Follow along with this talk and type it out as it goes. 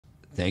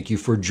Thank you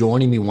for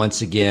joining me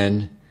once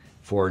again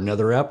for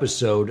another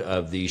episode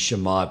of the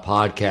Shema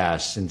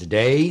podcast. And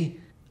today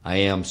I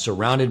am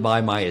surrounded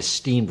by my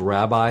esteemed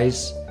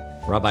rabbis,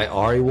 Rabbi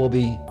Aryeh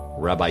Wolbe,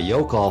 Rabbi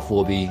Yaakov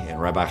Wolbe,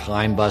 and Rabbi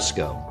Chaim.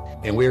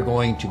 And we are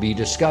going to be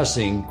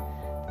discussing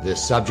the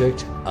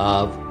subject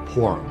of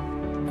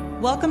Purim.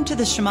 Welcome to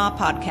the Shema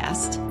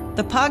podcast,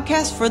 the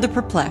podcast for the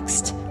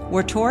perplexed,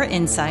 where Torah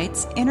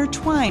insights,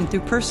 intertwined through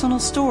personal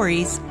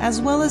stories,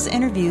 as well as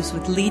interviews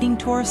with leading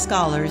Torah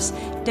scholars,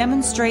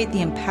 demonstrate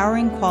the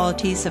empowering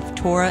qualities of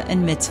Torah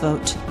and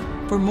mitzvot.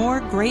 For more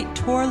great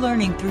Torah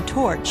learning through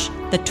Torch,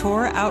 the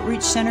Torah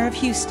Outreach Center of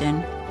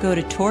Houston, go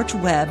to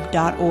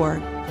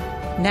torchweb.org.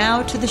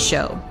 Now to the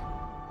show.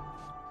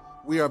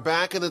 We are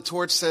back in the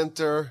Torch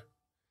Center.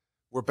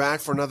 We're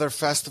back for another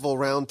festival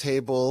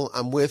roundtable.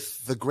 I'm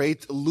with the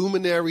great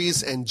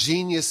luminaries and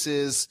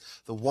geniuses,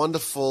 the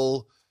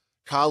wonderful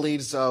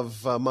colleagues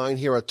of mine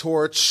here at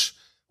Torch.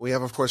 We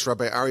have, of course,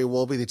 Rabbi Aryeh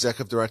Wolbe, the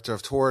executive director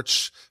of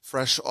Torch,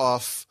 fresh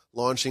off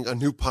launching a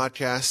new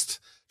podcast,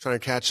 trying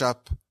to catch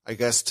up, I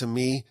guess, to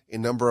me, a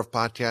number of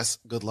podcasts.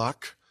 Good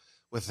luck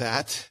with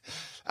that.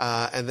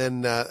 And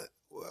then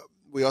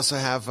we also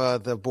have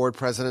the board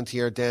president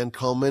here, Dan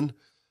Coleman,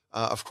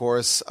 of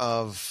course,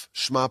 of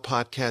Shema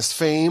podcast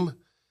fame.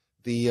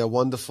 The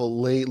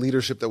wonderful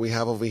leadership that we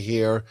have over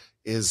here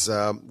is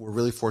we're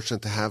really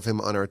fortunate to have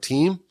him on our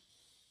team.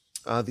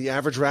 The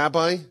average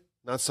rabbi,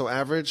 not so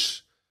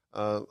average,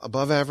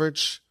 above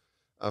average,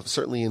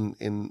 certainly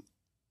in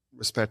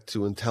respect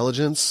to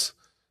intelligence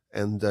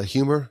and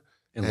humor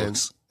and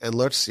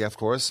looks, yeah, of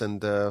course,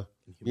 and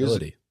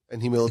humility.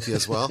 And humility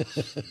as well.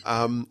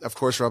 Of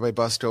course, Rabbi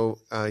Busto,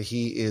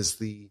 he is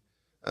the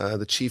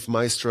chief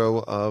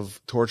maestro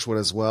of Torchwood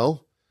as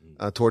well.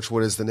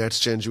 Torchwood is the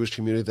next-gen Jewish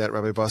community that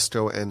Rabbi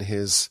Busto and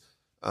his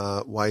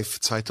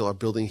wife Tzaitel are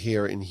building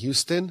here in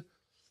Houston.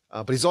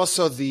 But he's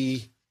also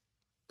the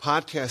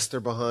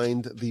podcaster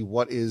behind the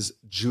What is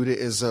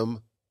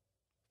Judaism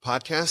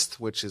podcast,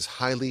 which is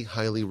highly,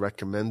 highly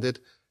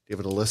recommended. Give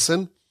it a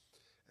listen.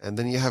 And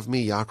then you have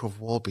me, Yaakov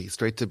Wolbe. It's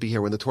great to be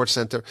here. We're in the Torch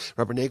Center.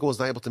 Rabbi Nagel was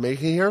not able to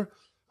make it here.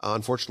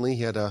 Unfortunately,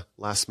 he had a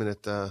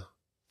last-minute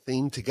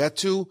thing to get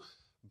to.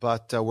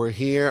 But we're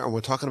here, and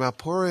we're talking about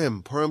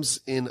Purim. Purim's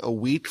in a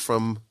week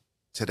from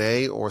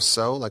today or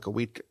so, like a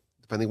week,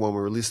 depending when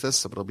we release this.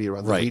 So it'll be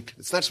around the week.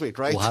 It's next week,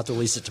 right? We'll have to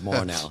release it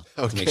tomorrow now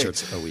to make sure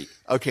it's a week.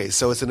 Okay,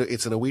 so it's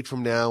in a week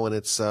from now, and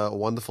it's a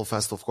wonderful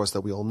festival, of course,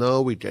 that we all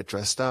know. We get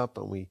dressed up,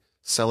 and we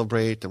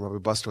celebrate, and Rabbi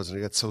Buster is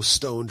going to get so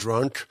stone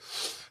drunk,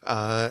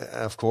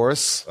 of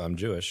course. I'm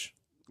Jewish.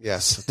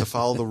 Yes, to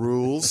follow the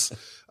rules.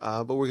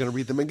 But we're going to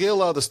read the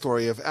Megillah, the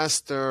story of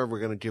Esther. We're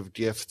going to give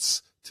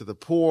gifts to the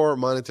poor,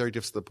 monetary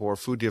gifts to the poor,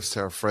 food gifts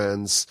to our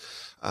friends.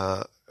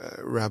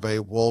 Rabbi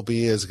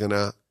Wolbe is going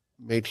to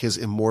make his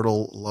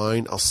immortal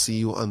line, "I'll see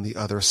you on the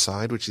other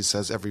side," which he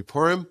says every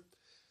Purim,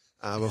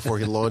 before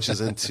he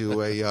launches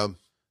into a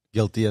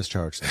guilty as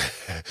charged,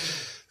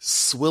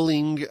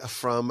 swilling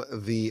from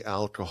the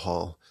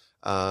alcohol.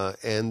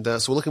 And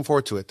so we're looking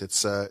forward to it.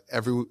 It's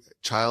every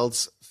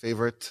child's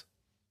favorite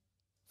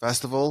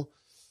festival.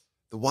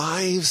 The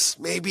wives,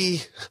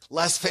 maybe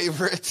less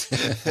favorite.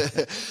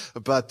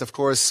 But of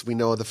course, we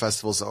know the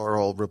festivals are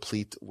all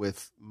replete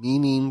with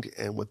meaning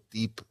and with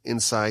deep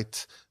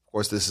insight. Of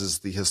course, this is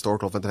the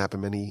historical event that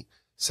happened many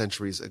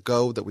centuries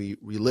ago that we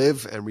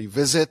relive and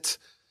revisit.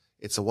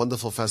 It's a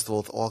wonderful festival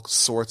with all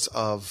sorts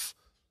of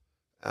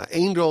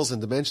angles and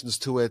dimensions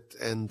to it.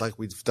 And like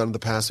we've done in the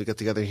past, we get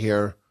together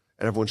here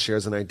and everyone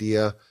shares an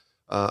idea.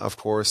 Of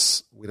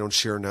course, we don't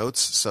share notes,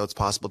 so it's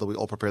possible that we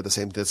all prepare the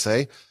same thing to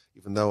say,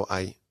 even though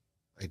I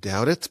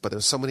doubt it. But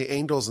there's so many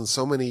angles and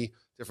so many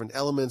different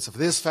elements of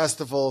this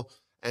festival,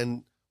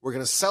 and we're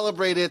going to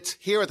celebrate it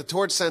here at the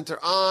Torch Center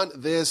on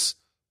this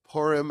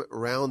Purim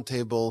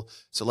roundtable.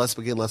 So let's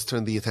begin. Let's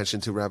turn the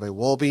attention to Rabbi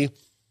Wolbe.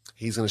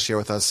 He's going to share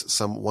with us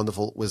some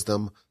wonderful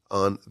wisdom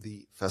on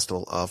the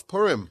festival of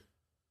Purim.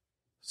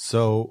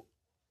 So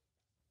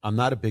I'm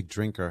not a big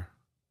drinker,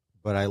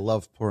 but I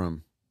love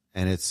Purim,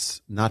 and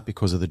it's not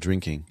because of the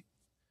drinking.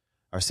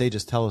 Our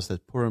sages tell us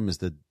that Purim is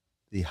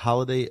the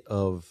holiday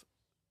of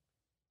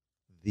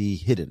the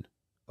hidden,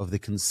 of the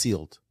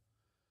concealed.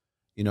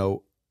 You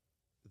know,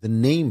 the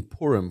name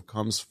Purim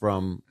comes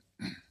from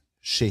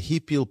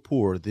Shehipil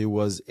Pur. There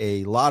was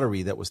a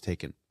lottery that was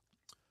taken.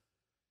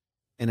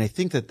 And I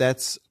think that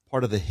that's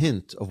part of the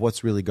hint of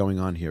what's really going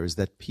on here, is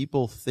that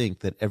people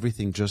think that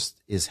everything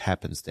just is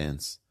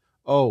happenstance.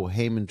 Oh,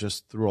 Haman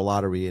just threw a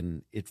lottery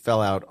and it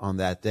fell out on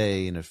that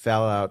day, and it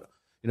fell out,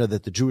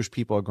 that the Jewish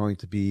people are going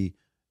to be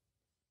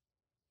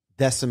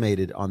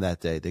decimated on that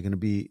day. They're going to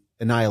be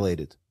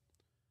annihilated.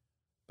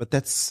 But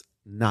that's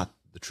not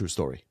the true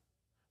story.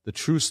 The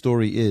true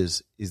story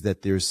is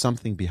that there's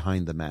something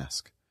behind the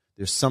mask.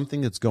 There's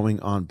something that's going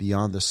on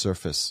beyond the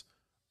surface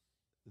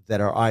that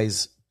our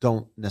eyes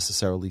don't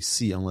necessarily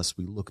see unless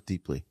we look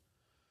deeply.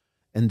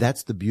 And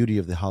that's the beauty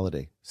of the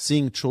holiday.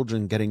 Seeing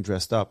children getting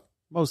dressed up,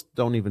 most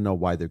don't even know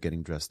why they're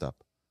getting dressed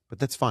up, but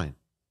that's fine.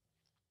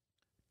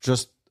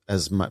 Just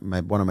as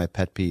one of my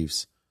pet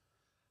peeves,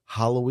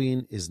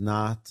 Halloween is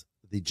not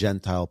the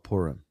Gentile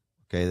Purim.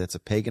 Okay, that's a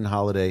pagan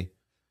holiday,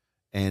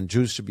 and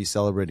Jews should be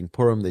celebrating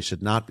Purim. They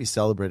should not be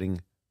celebrating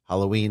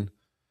Halloween.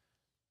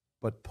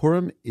 But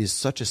Purim is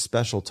such a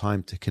special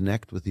time to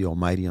connect with the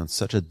Almighty on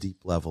such a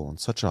deep level, on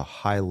such a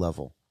high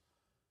level,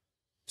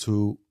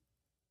 to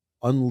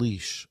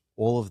unleash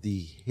all of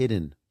the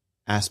hidden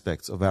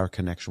aspects of our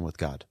connection with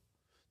God,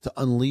 to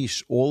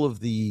unleash all of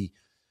the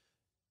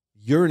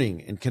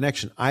yearning and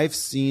connection. I've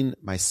seen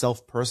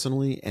myself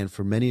personally, and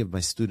for many of my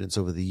students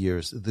over the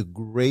years, the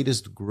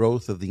greatest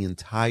growth of the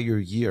entire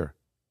year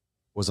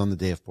was on the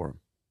day of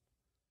Purim.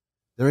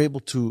 They're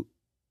able to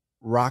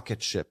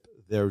rocket ship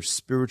their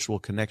spiritual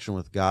connection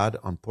with God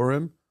on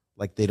Purim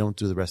like they don't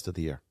do the rest of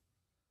the year.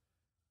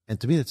 And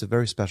to me, that's a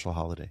very special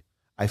holiday.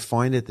 I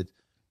find it that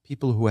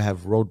people who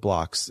have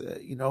roadblocks,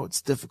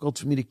 it's difficult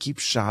for me to keep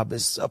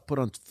Shabbos, put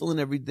on tefillin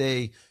every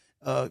day,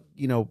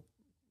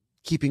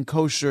 keeping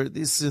kosher.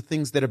 These are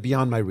things that are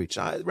beyond my reach.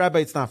 Rabbi,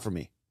 it's not for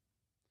me.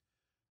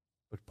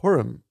 But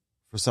Purim,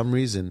 for some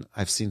reason,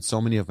 I've seen so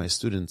many of my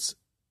students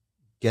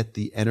get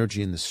the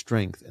energy and the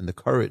strength and the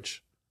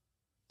courage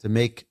to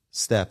make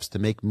steps, to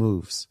make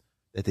moves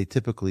that they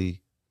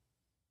typically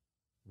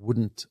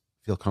wouldn't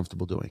feel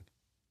comfortable doing.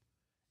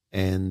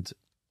 And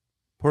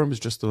Purim is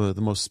just the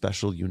most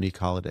special, unique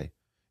holiday.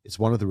 It's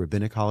one of the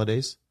rabbinic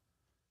holidays,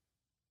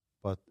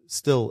 but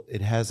still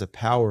it has a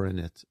power in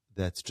it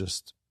that's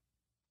just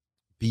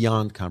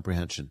beyond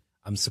comprehension.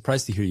 I'm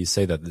surprised to hear you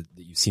say that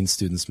you've seen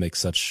students make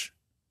such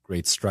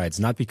great strides,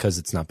 not because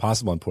it's not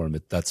possible on Purim,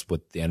 that's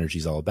what the energy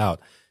is all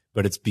about,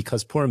 but it's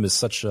because Purim is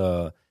such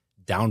a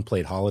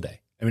downplayed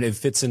holiday. I mean, it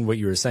fits in what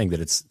you were saying, that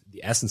it's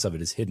the essence of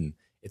it is hidden.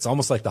 It's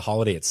almost like the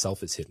holiday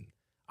itself is hidden.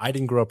 I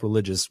didn't grow up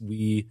religious.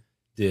 We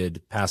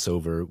did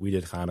Passover, we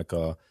did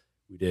Hanukkah,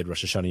 we did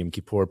Rosh Hashanah, Yom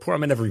Kippur.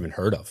 Purim I never even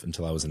heard of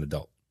until I was an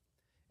adult.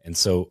 And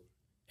so,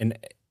 and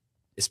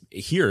it's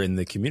here in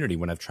the community,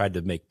 when I've tried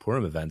to make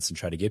Purim events and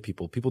try to get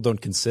people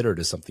don't consider it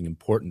as something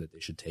important that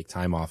they should take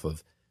time off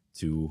of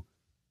to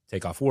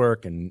take off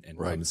work and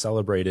right. come and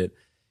celebrate it.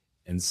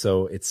 And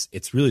so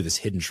it's really this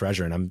hidden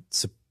treasure. And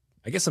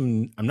I guess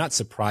I'm not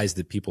surprised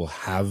that people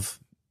have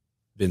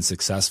been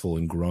successful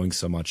in growing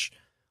so much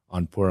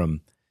on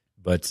Purim,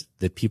 but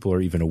that people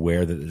are even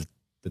aware that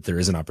there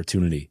is an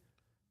opportunity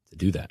to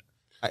do that.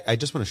 I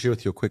just want to share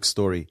with you a quick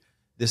story.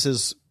 This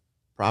is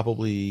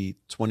probably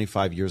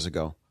 25 years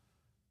ago.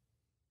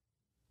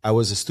 I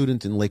was a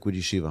student in Lakewood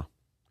Yeshiva,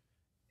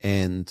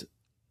 and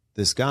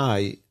this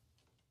guy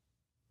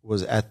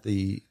was at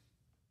the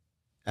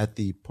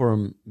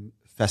Purim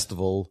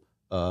festival,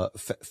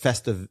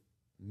 festive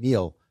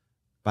meal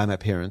by my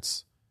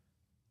parents,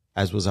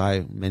 as was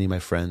I, many of my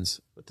friends.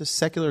 But this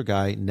secular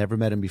guy, never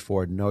met him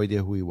before, had no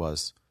idea who he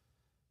was.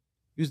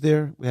 He was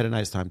there. We had a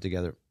nice time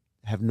together.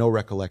 I have no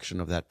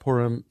recollection of that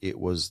Purim. It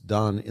was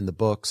done in the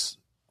books.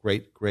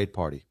 Great, great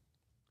party.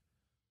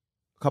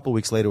 A couple of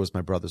weeks later was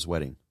my brother's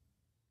wedding.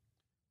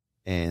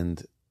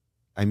 And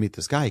I meet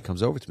this guy. He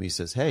comes over to me. He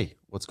says, "Hey,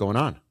 what's going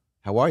on?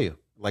 How are you?"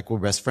 Like we're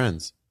best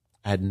friends.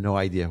 I had no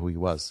idea who he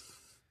was.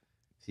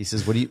 He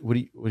says, what do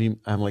you,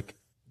 I'm like,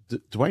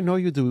 do I know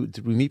you?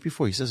 Did we meet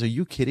before? He says, "Are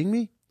you kidding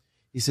me?"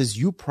 He says,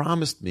 "You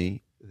promised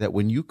me that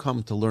when you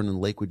come to learn in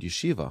Lakewood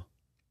Yeshiva,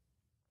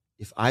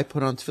 if I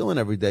put on tefillin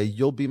every day,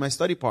 you'll be my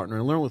study partner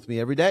and learn with me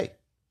every day."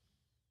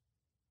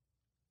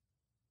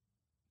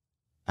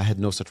 I had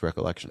no such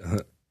recollection.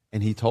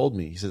 And he told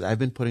me, he says, "I've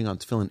been putting on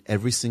tefillin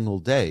every single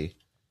day,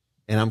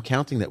 and I'm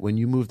counting that when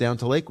you move down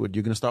to Lakewood,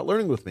 you're going to start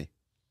learning with me."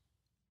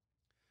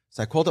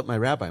 So I called up my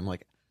rabbi. I'm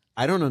like,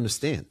 "I don't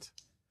understand.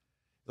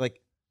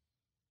 Like,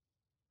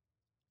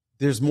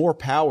 there's more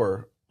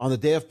power on the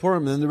day of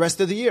Purim than the rest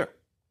of the year.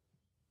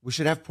 We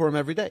should have Purim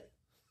every day."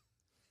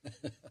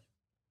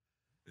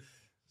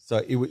 So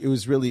it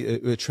was really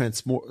a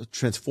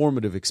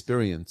transformative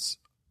experience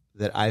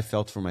that I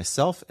felt for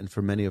myself and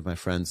for many of my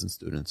friends and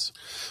students.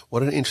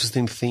 What an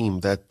interesting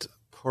theme, that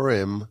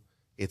Purim,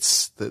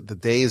 it's the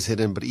day is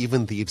hidden, but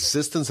even the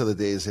existence of the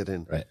day is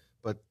hidden. Right.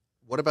 But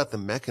what about the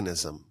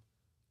mechanism?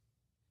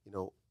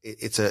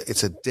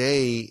 It's a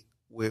day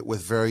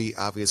with very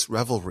obvious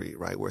revelry,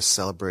 right? We're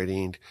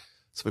celebrating.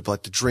 Some people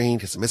like to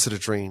drink. It's a mitzvah to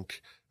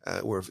drink.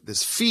 Where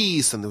there's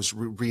feast, and there's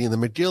reading the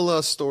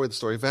Megillah story, the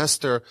story of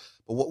Esther.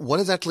 But what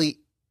exactly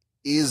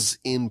is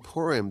in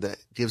Purim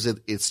that gives it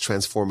its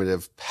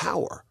transformative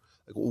power?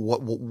 Like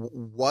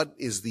what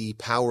is the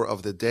power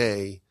of the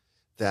day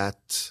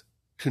that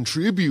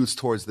contributes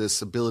towards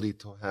this ability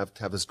to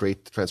have this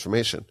great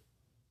transformation?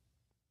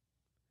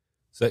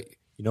 So,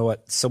 you know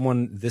what?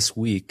 Someone this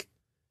week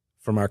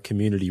from our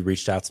community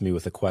reached out to me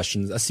with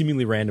a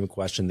seemingly random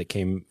question that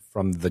came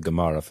from the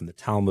Gemara, from the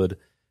Talmud,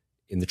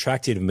 in the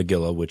tractate of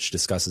Megillah, which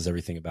discusses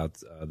everything about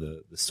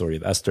the story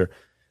of Esther.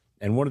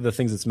 And one of the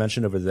things that's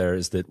mentioned over there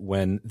is that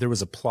when there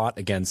was a plot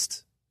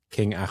against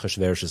King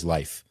Achashverosh's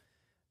life,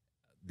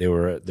 there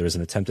was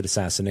an attempted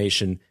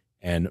assassination,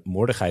 and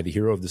Mordechai, the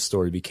hero of the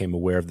story, became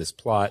aware of this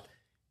plot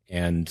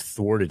and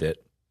thwarted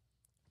it.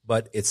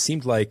 But it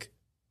seemed like,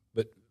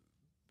 but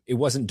it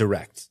wasn't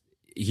direct.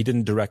 he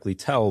didn't directly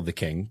tell the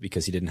king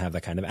because he didn't have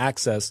that kind of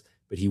access,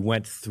 but he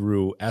went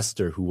through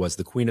Esther, who was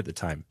the queen at the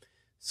time.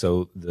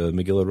 So the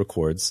Megillah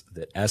records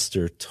that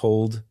Esther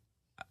told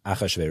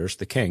Achashverosh,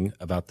 the king,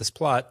 about this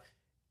plot,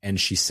 and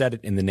she said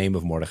it in the name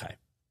of Mordechai.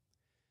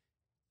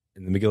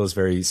 And the Megillah is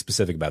very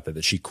specific about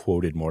that she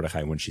quoted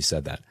Mordechai when she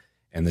said that.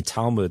 And the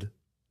Talmud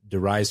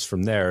derives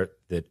from there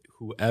that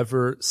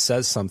whoever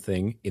says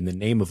something in the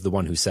name of the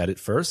one who said it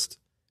first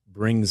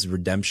brings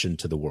redemption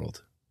to the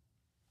world,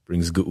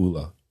 brings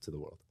geula to the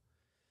world.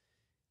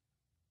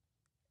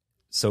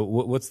 So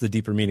what's the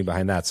deeper meaning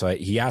behind that? So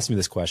he asked me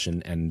this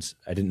question, and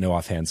I didn't know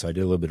offhand, so I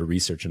did a little bit of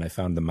research, and I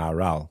found the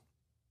Maharal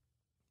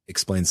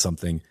explains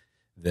something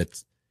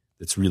that's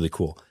really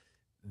cool.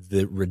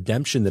 The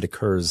redemption that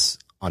occurs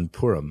on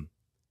Purim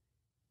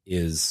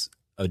is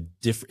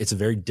it's a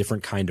very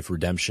different kind of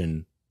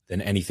redemption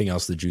than anything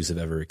else the Jews have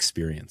ever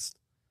experienced.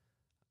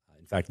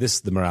 In fact, the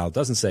Maharal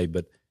doesn't say,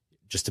 but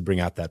just to bring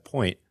out that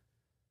point,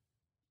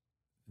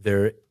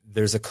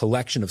 there's a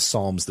collection of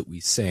psalms that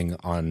we sing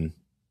on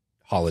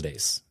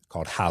holidays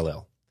called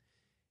Hallel.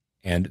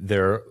 And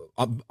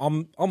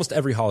almost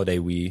every holiday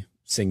we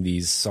sing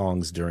these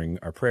songs during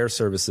our prayer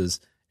services,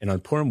 and on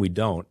Purim we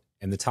don't.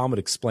 And the Talmud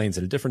explains,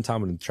 in a different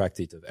Talmud in the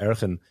Tractate of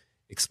Erechin,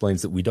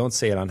 explains that we don't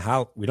say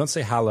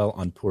Hallel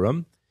on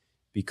Purim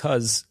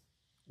because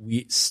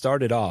we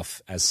started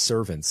off as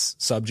servants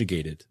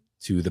subjugated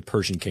to the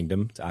Persian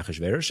kingdom, to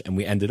Achashverosh, and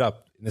we ended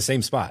up in the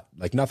same spot.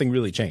 Like nothing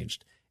really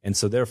changed. And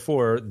so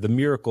therefore the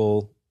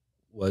miracle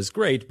was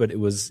great, but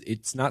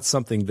it's not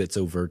something that's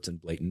overt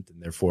and blatant,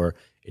 and therefore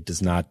it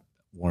does not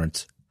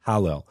warrant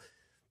Hallel.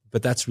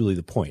 But that's really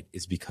the point,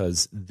 is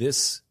because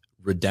this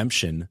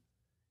redemption,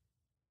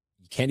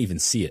 you can't even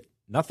see it.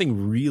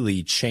 Nothing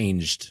really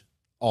changed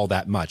all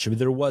that much. I mean,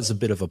 there was a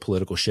bit of a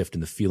political shift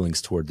in the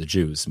feelings toward the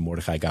Jews.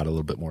 Mordechai got a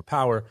little bit more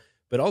power,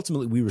 but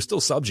ultimately we were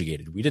still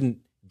subjugated. We didn't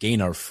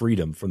gain our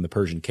freedom from the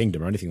Persian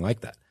kingdom or anything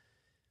like that.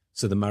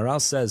 So the Maharal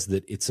says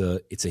that it's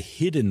a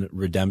hidden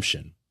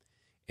redemption.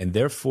 And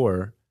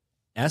therefore,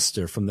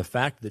 Esther, from the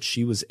fact that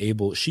she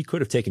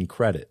could have taken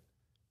credit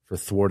for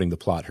thwarting the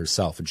plot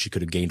herself, and she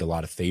could have gained a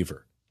lot of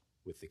favor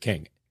with the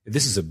king.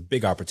 This is a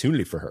big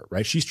opportunity for her,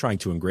 right? She's trying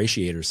to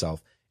ingratiate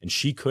herself, and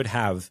she could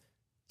have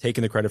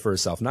taken the credit for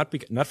herself, not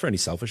for any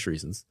selfish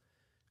reasons,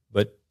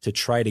 but to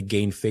try to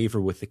gain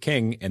favor with the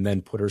king and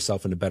then put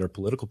herself in a better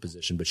political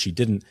position. But she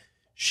didn't.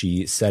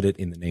 She said it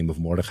in the name of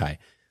Mordechai.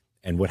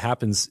 And what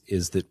happens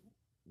is that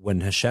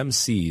when Hashem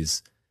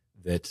sees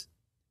that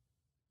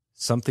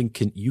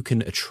you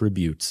can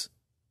attribute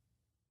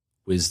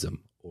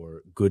wisdom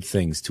or good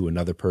things to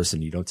another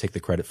person, you don't take the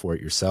credit for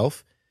it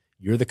yourself,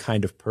 you're the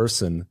kind of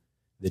person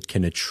that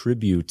can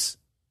attribute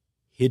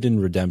hidden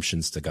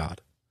redemptions to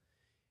God.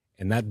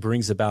 And that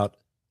brings about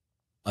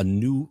a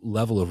new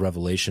level of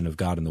revelation of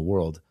God in the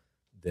world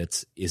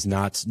that is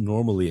not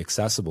normally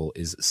accessible,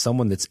 is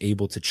someone that's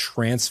able to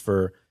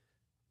transfer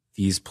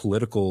these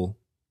political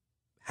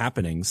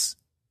happenings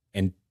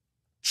and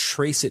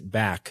trace it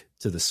back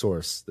to the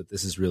source, that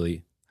this is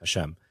really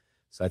Hashem.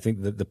 So I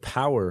think that the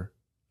power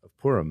of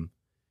Purim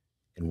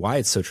and why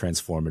it's so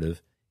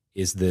transformative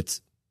is that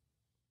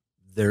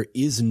there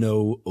is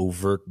no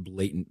overt,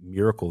 blatant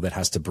miracle that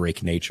has to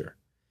break nature,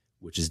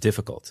 which is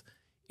difficult.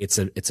 It's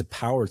a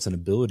power, it's an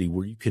ability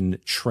where you can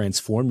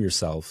transform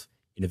yourself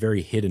in a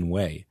very hidden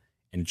way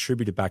and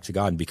attribute it back to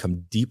God and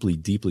become deeply,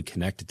 deeply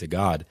connected to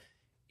God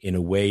in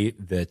a way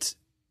that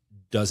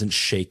doesn't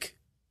shake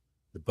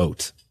the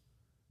boat.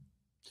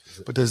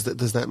 But does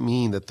that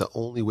mean that the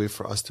only way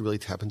for us to really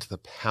tap into the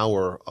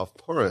power of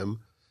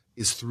Purim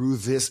is through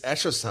this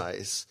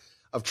exercise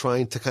of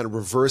trying to kind of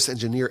reverse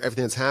engineer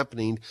everything that's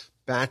happening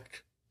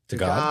back to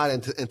God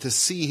and to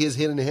see his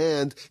hidden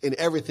hand in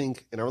everything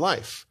in our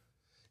life?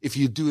 If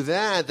you do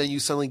that, then you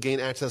suddenly gain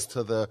access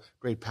to the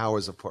great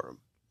powers of Purim.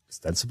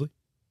 Ostensibly.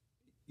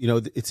 You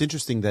know, it's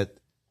interesting that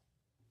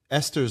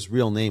Esther's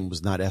real name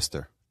was not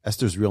Esther.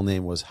 Esther's real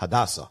name was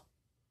Hadassah.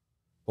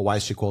 But why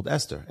is she called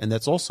Esther? And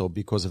that's also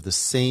because of the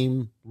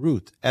same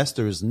root.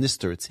 Esther is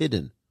Nister, it's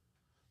hidden.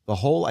 The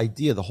whole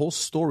idea, the whole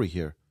story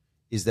here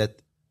is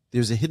that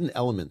there's a hidden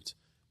element.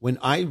 When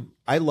I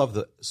love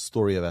the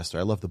story of Esther,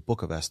 I love the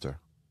book of Esther,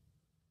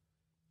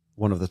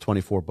 one of the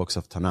 24 books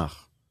of Tanakh.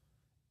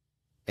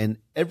 And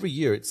every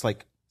year it's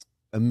like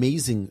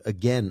amazing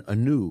again,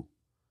 anew,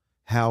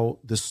 how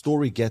the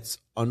story gets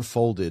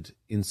unfolded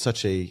in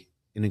such an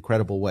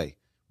incredible way.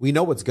 We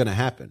know what's going to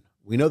happen.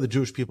 We know the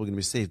Jewish people are going to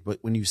be saved. But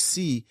when you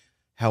see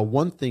how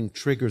one thing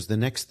triggers the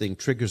next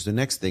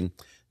thing,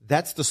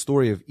 that's the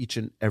story of each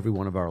and every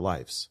one of our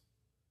lives.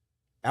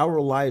 Our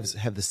lives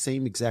have the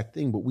same exact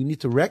thing, but we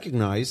need to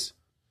recognize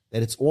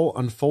that it's all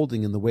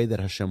unfolding in the way that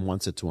Hashem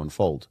wants it to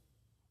unfold.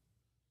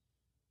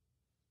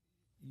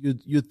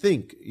 You'd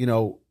think,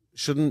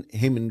 shouldn't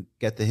Haman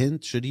get the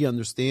hint? Should he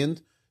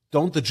understand?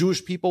 Don't the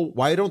Jewish people,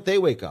 why don't they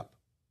wake up?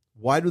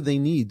 Why do they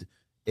need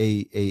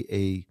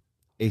a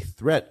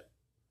threat,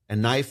 a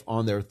knife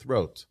on their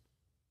throat,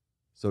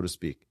 so to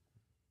speak,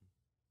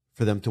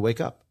 for them to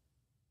wake up?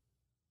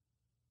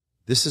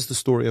 This is the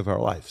story of our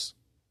lives.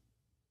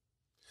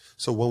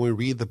 So when we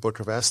read the book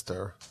of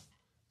Esther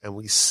and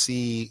we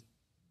see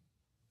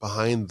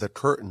behind the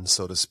curtain,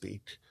 so to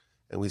speak,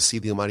 and we see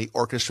the Almighty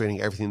orchestrating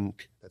everything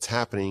that's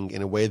happening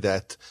in a way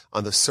that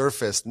on the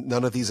surface,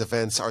 none of these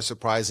events are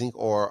surprising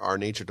or are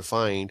nature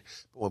defined.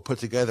 But when put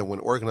together,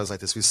 when organized like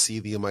this, we see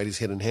the Almighty's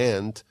hidden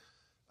hand.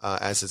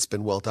 As it's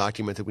been well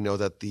documented, we know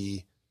that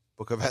the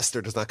book of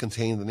Esther does not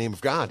contain the name of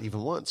God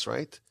even once,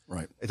 right?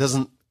 Right. It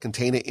doesn't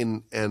contain it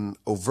in an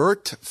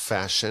overt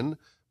fashion,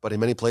 but in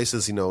many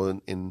places,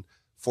 in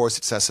 4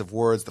 successive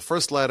words, the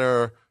first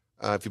letter,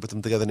 if you put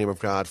them together, the name of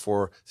God,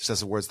 4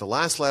 successive words, the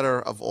last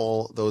letter of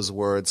all those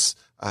words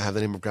have the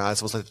name of God.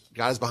 So it's like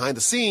God is behind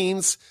the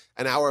scenes,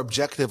 and our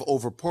objective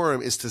over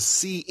Purim is to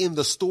see in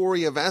the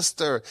story of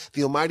Esther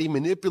the Almighty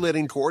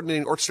manipulating,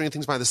 coordinating, orchestrating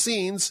things behind the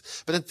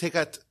scenes, but then to take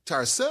that to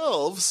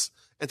ourselves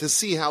and to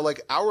see how,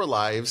 like, our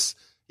lives,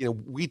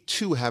 we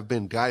too have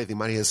been guided. The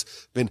Almighty has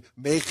been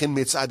making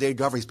mitzadei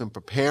gavar. He's been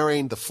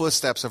preparing the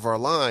footsteps of our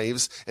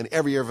lives, and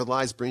every year of our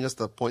lives bring us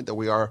to the point that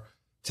we are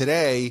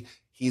today.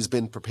 He's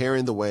been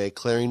preparing the way,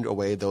 clearing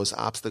away those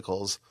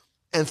obstacles.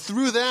 And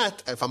through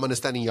that, if I'm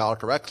understanding y'all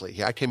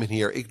correctly, I came in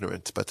here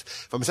ignorant, but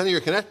if I'm understanding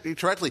you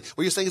correctly,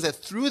 what you're saying is that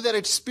through that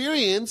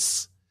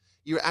experience,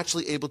 you're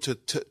actually able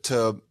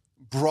to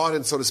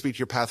broaden, so to speak,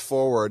 your path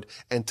forward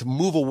and to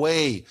move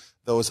away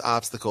those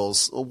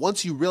obstacles.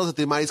 Once you realize that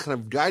the Almighty is kind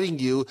of guiding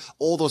you,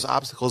 all those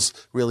obstacles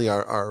really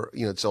are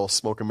it's all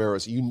smoke and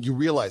mirrors. You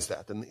realize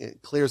that, and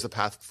it clears the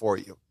path for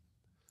you.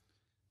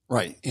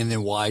 Right. And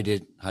then why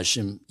did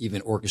Hashem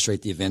even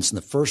orchestrate the events in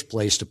the first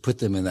place to put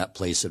them in that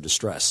place of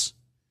distress?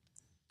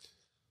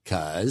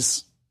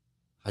 Because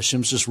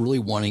Hashem's just really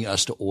wanting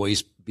us to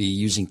always be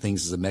using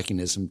things as a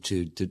mechanism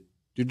to do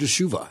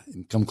teshuvah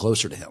and come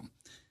closer to him.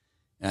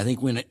 And I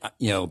think when,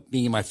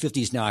 being in my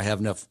 50s now, I have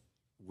enough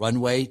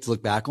runway to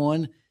look back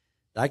on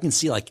that I can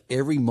see like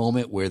every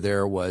moment where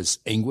there was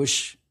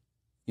anguish,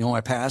 in my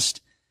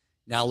past.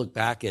 Now I look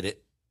back at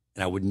it,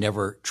 and I would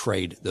never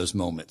trade those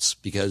moments,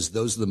 because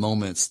those are the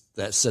moments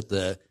that set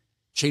the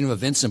chain of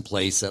events in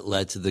place that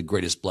led to the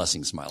greatest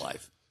blessings in my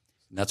life.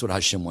 And that's what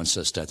Hashem wants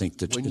us to, I think,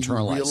 to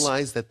internalize. When you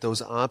realize that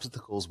those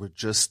obstacles were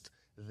just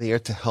there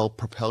to help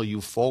propel you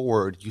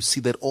forward, you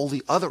see that all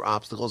the other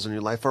obstacles in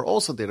your life are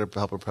also there to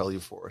help propel you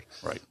forward.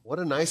 Right. What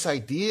a nice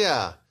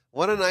idea.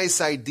 What a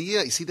nice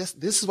idea. You see, this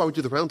is why we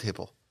do the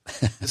roundtable.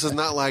 This is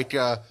not like...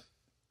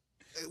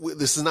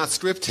 this is not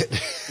scripted.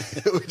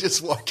 We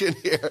just walk in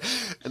here,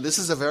 and this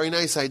is a very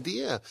nice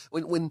idea.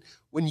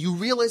 When you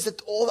realize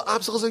that all the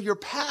obstacles of your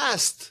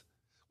past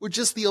were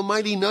just the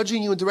Almighty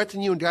nudging you and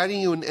directing you and guiding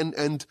you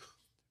and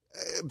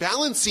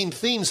balancing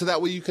things so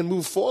that way you can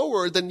move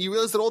forward, then you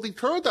realize that all the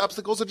current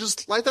obstacles are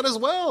just like that as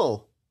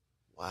well.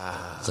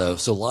 Wow.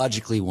 So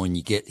logically, when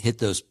you hit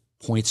those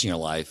points in your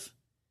life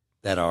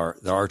that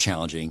are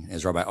challenging,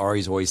 as Rabbi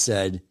Aryeh's always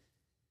said,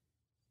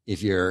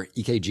 if your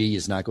EKG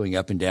is not going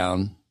up and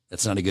down,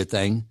 that's not a good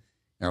thing.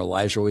 And our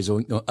lives are always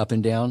going up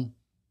and down.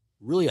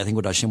 Really, I think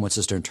what Hashem wants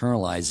us to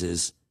internalize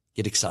is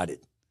get excited.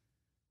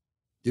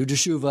 Do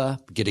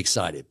teshuvah, but get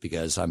excited,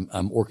 because I'm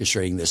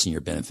orchestrating this in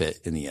your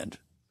benefit in the end.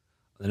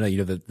 I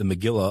know, the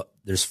Megillah,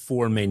 there's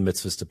 4 main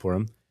mitzvahs to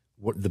Purim.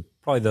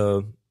 Probably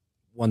the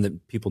one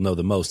that people know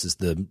the most is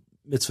the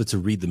mitzvah to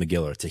read the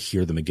Megillah, to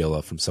hear the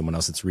Megillah from someone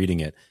else that's reading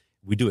it.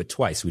 We do it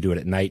twice. We do it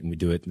at night, and we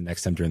do it the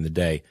next time during the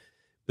day.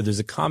 But there's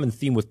a common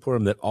theme with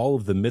Purim that all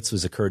of the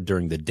mitzvahs occurred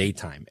during the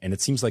daytime. And it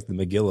seems like the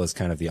Megillah is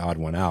kind of the odd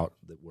one out,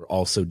 that we're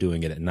also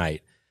doing it at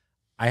night.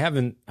 I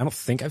don't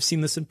think I've seen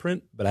this in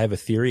print, but I have a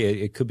theory.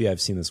 It could be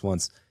I've seen this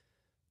once.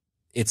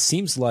 It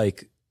seems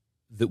like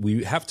that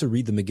we have to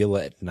read the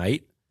Megillah at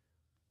night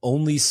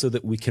only so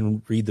that we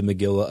can read the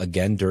Megillah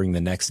again during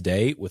the next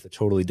day with a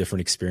totally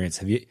different experience.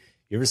 Have you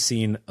ever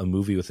seen a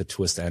movie with a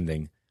twist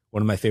ending?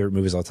 One of my favorite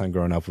movies all the time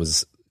growing up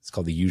it's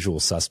called The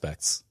Usual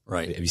Suspects.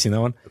 Right. Have you seen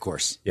that one? Of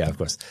course. Yeah, of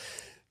course.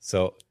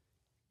 So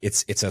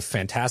it's a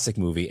fantastic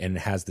movie, and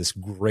it has this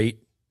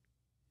great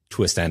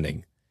twist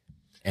ending.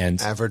 And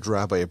Average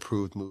rabbi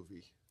approved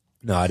movie.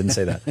 No, I didn't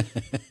say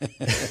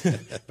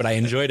that. But I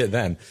enjoyed it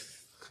then.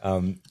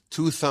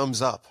 2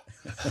 thumbs up.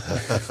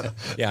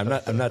 Yeah,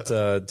 I'm not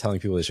telling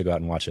people they should go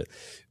out and watch it,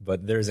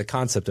 but there's a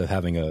concept of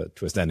having a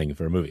twist ending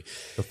for a movie.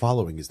 The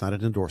following is not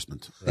an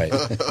endorsement. Right.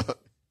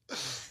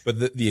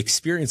 But the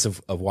experience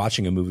of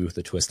watching a movie with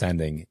a twist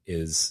ending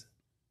is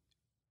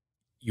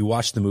you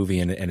watch the movie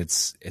and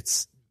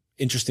it's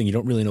interesting. You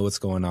don't really know what's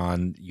going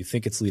on. You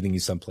think it's leading you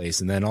someplace,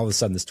 and then all of a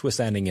sudden this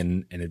twist ending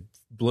and it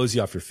blows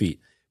you off your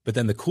feet. But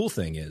then the cool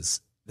thing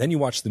is then you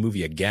watch the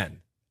movie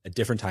again a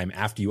different time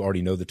after you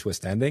already know the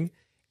twist ending.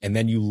 And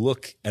then you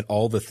look at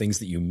all the things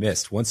that you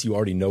missed once you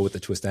already know what the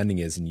twist ending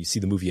is, and you see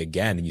the movie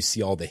again and you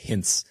see all the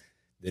hints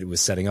that it was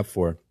setting up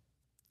for.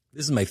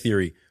 This is my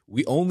theory.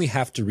 We only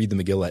have to read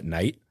the Megillah at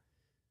night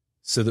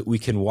so that we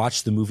can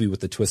watch the movie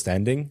with the twist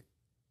ending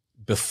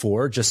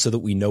before, just so that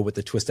we know what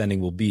the twist ending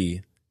will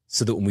be,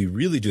 so that when we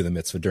really do the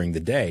mitzvah during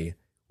the day,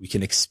 we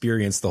can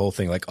experience the whole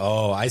thing like,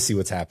 oh, I see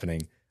what's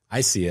happening.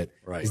 I see it.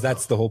 Right. Because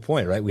that's the whole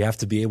point, right? We have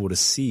to be able to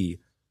see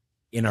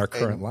in our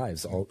current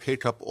lives.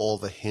 Pick up all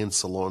the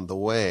hints along the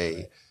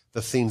way.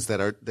 the things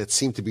that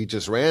seem to be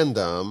just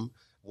random,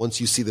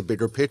 once you see the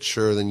bigger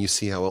picture, then you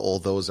see how all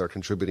those are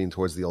contributing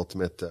towards the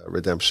ultimate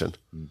redemption.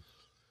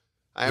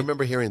 I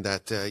remember hearing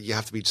that sometimes you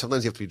have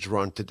to be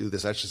drunk to do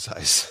this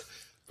exercise.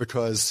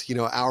 Because,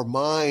 our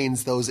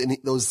minds, those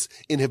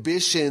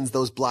inhibitions,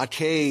 those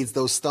blockades,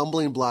 those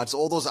stumbling blocks,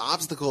 all those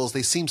obstacles,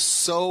 they seem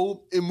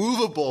so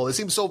immovable. They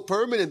seem so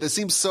permanent. They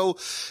seem so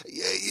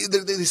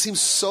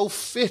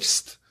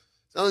fixed.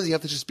 Sometimes you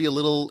have to just be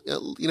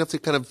you have to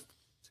kind of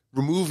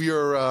remove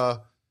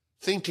your,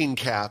 thinking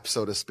cap,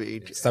 so to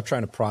speak. Stop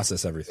trying to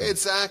process everything.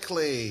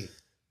 Exactly.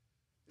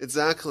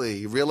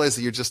 You realize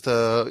that you're just,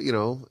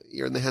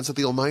 you're in the hands of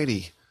the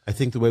Almighty. I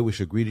think the way we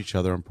should greet each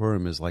other on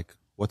Purim is like,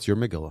 what's your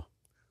Megillah?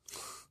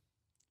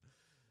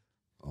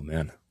 Oh,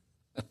 man.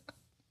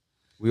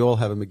 We all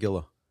have a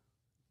Megillah.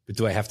 But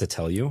do I have to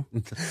tell you?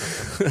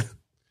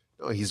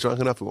 No, he's drunk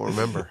enough, he won't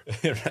remember.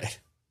 Right.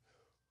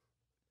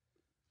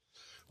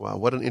 Wow,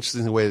 what an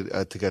interesting way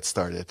to get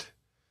started.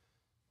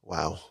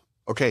 Wow.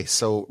 Okay,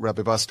 so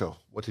Rabbi Busto,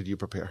 what did you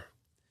prepare?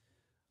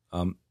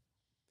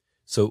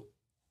 So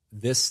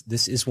this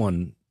is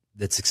one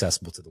that's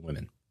accessible to the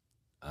women.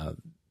 A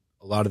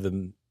lot of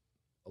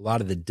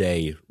the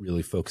day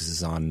really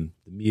focuses on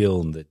the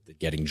meal, and the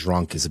getting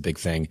drunk is a big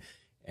thing.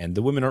 And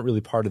the women aren't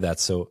really part of that.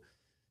 So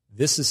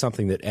this is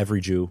something that every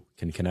Jew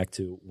can connect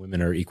to.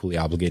 Women are equally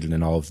obligated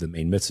in all of the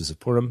main mitzvahs of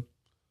Purim.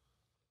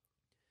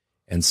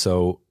 And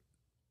so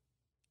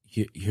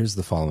here's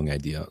the following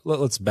idea.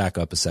 Let's back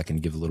up a second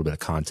and give a little bit of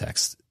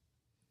context.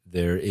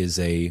 There is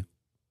a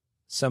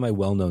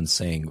semi-well-known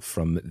saying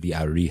from the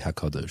Ari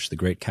HaKadosh, the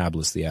great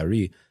Kabbalist, the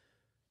Ari,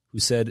 who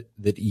said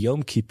that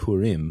Yom Kippur,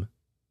 the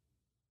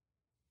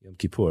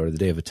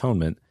Day of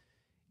Atonement,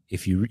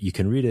 if you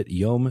can read it,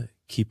 Yom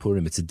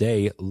Kippurim, it's a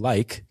day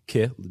like,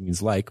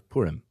 means like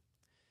Purim,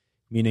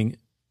 meaning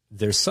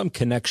there's some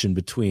connection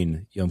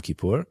between Yom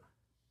Kippur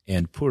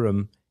and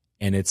Purim,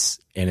 and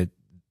it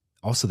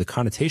also the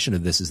connotation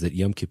of this is that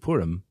Yom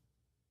Kippurim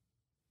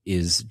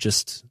is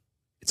just,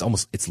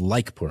 it's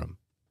like Purim.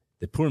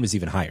 That Purim is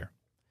even higher.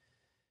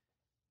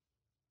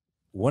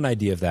 One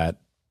idea of that,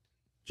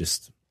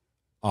 just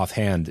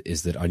offhand,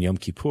 is that on Yom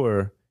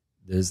Kippur,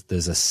 there's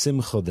a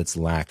simcha that's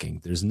lacking.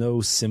 There's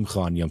no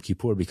simcha on Yom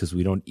Kippur because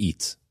we don't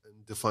eat.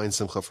 Define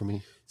simcha for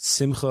me.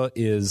 Simcha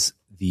is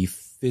the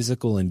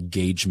physical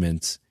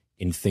engagement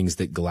in things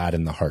that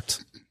gladden the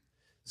heart. Joy.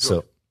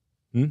 So,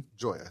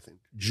 Joy, I think.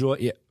 Joy,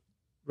 yeah,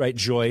 right,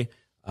 joy.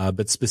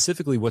 But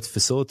specifically what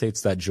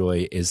facilitates that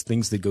joy is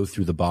things that go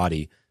through the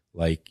body,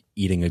 like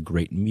eating a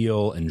great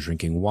meal and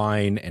drinking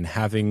wine and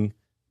having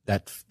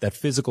that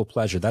physical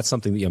pleasure. That's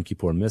something that Yom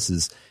Kippur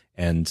misses,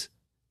 and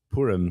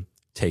Purim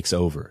takes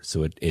over.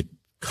 So it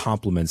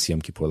complements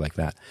Yom Kippur like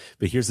that.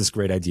 But here's this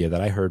great idea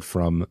that I heard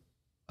from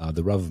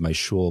the Rav of my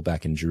shul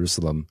back in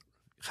Jerusalem,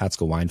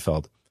 Chatzkel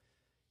Weinfeld.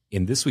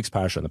 In this week's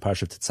parasha, in the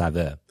parasha of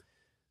Tetzaveh,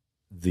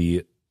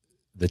 the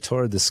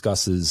Torah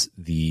discusses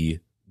the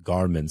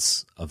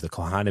garments of the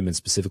Kohanim and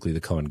specifically the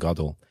Kohen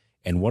Gadol.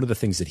 And one of the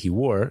things that he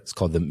wore, it's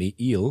called the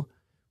Me'il,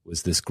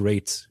 was this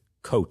great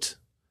coat.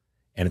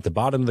 And at the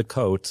bottom of the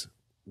coat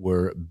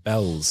were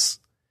bells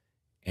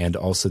and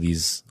also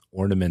these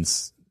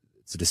ornaments.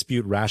 It's a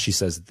dispute. Rashi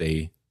says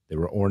that there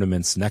were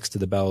ornaments next to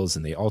the bells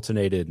and they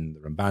alternated, and the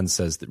Ramban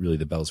says that really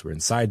the bells were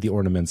inside the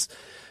ornaments.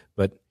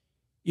 But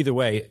either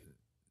way,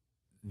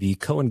 the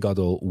Kohen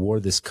Gadol wore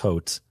this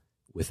coat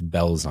with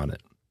bells on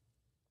it.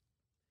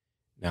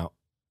 Now,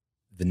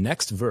 the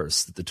next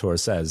verse that the Torah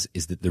says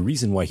is that the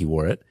reason why he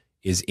wore it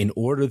is in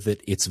order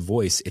that its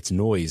voice, its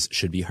noise,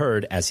 should be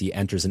heard as he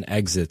enters and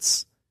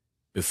exits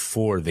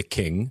before the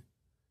king,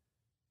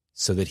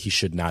 so that he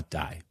should not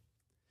die.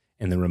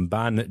 And the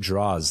Ramban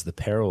draws the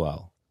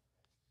parallel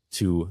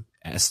to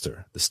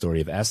Esther, the story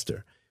of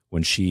Esther,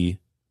 when she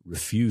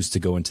refused to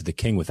go into the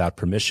king without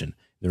permission.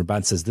 The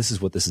Ramban says this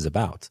is what this is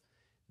about.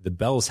 The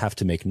bells have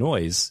to make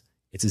noise.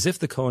 It's as if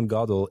the Kohen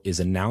Gadol is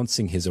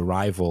announcing his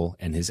arrival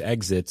and his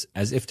exit,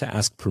 as if to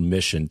ask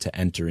permission to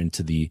enter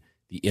into the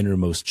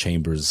innermost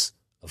chambers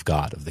of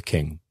God, of the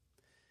king.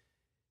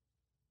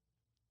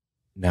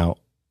 Now,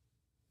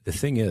 the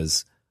thing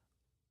is,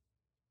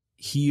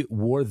 he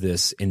wore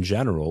this in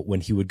general when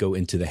he would go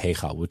into the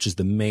Heichal, which is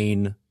the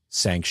main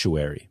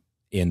sanctuary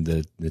in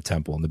the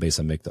temple, in the Beis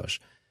HaMikdash.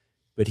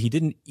 But he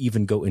didn't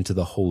even go into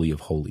the Holy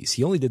of Holies.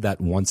 He only did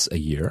that once a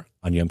year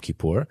on Yom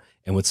Kippur.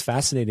 And what's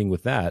fascinating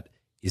with that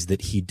is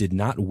that he did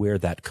not wear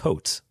that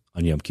coat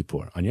on Yom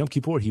Kippur. On Yom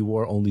Kippur, he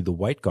wore only the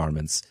white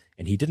garments,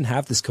 and he didn't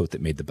have this coat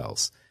that made the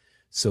bells.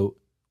 So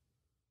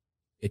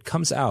it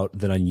comes out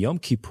that on Yom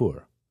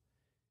Kippur,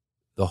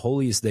 the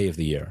holiest day of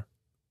the year,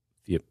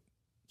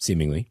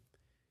 seemingly,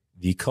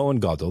 the Kohen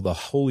Gadol, the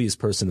holiest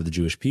person of the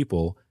Jewish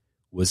people,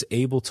 was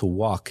able to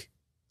walk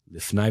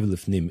lifnai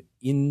v'lifnim,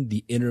 in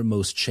the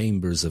innermost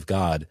chambers of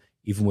God,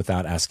 even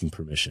without asking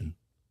permission.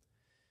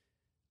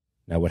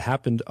 Now, what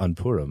happened on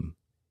Purim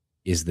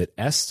is that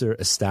Esther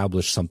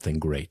established something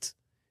great,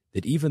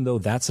 that even though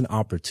that's an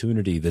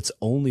opportunity that's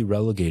only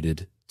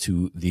relegated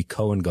to the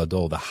Kohen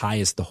Gadol, the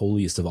highest, the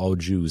holiest of all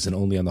Jews, and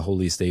only on the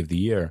holiest day of the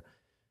year,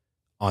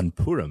 on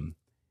Purim,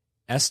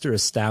 Esther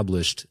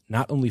established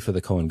not only for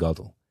the Kohen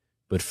Gadol,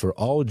 but for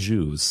all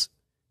Jews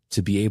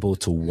to be able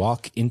to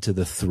walk into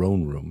the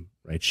throne room,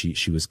 right?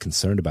 She was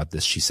concerned about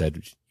this. She said,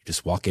 you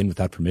just walk in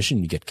without permission,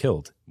 you get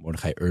killed.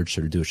 Mordechai urged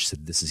her to do it. She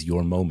said, this is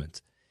your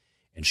moment.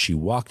 And she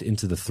walked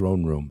into the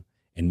throne room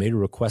and made a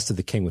request to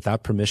the king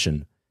without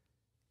permission,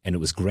 and it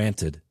was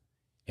granted.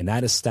 And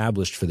that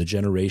established for the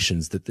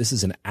generations that this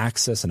is an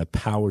access and a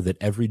power that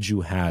every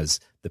Jew has.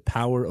 The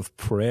power of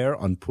prayer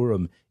on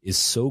Purim is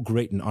so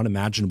great and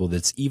unimaginable that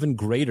it's even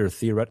greater,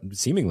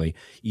 seemingly,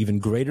 even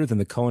greater than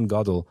the Kohen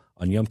Gadol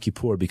on Yom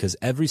Kippur, because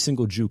every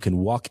single Jew can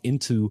walk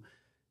into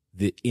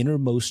the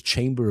innermost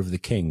chamber of the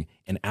king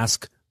and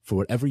ask for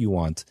whatever you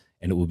want,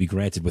 and it will be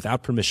granted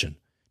without permission.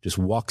 Just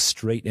walk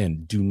straight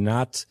in. Do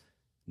not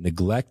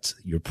neglect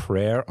your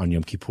prayer on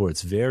Yom Kippur.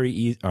 It's very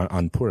easy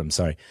on Purim.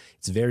 Sorry,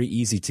 it's very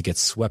easy to get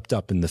swept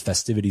up in the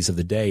festivities of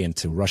the day and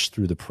to rush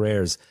through the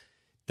prayers.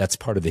 That's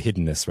part of the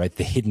hiddenness, right?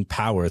 The hidden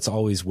power. It's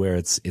always where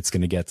it's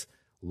going to get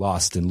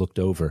lost and looked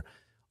over.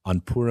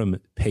 On Purim,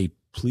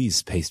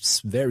 please pay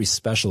very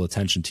special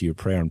attention to your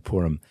prayer on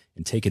Purim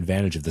and take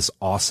advantage of this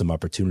awesome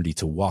opportunity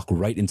to walk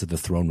right into the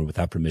throne room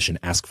without permission.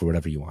 Ask for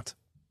whatever you want.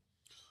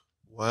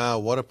 Wow,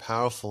 what a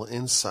powerful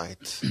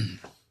insight.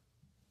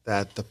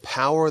 That the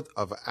power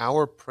of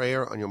our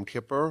prayer on Yom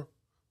Kippur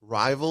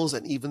rivals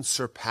and even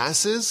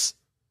surpasses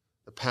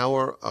the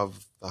power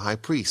of the high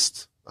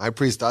priest. The high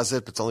priest does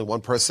it, but it's only one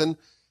person.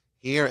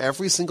 Here,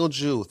 every single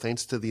Jew,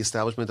 thanks to the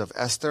establishment of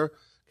Esther,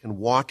 can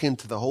walk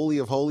into the Holy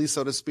of Holies,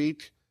 so to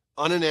speak,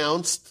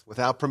 unannounced,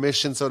 without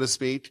permission, so to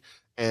speak,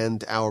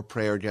 and our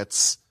prayer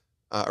gets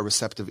a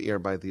receptive ear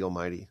by the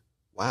Almighty.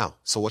 Wow.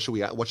 So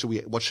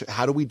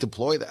how do we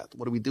deploy that?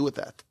 What do we do with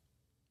that?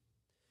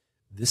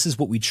 This is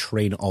what we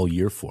train all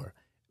year for.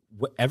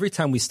 Every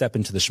time we step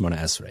into the Shemona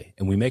Esrei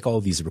and we make all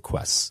of these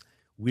requests,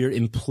 we are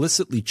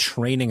implicitly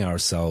training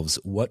ourselves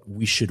what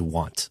we should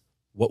want,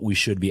 what we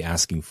should be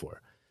asking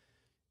for.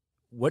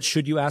 What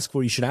should you ask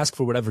for? You should ask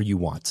for whatever you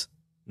want.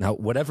 Now,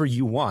 whatever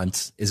you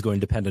want is going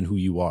to depend on who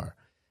you are.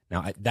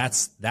 Now,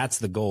 that's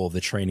the goal of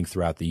the training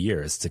throughout the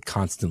year, is to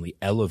constantly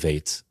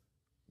elevate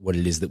what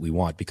it is that we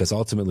want, because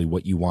ultimately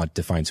what you want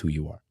defines who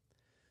you are.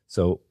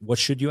 So what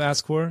should you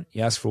ask for?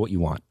 You ask for what you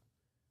want.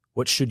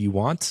 What should you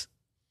want?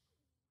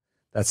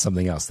 That's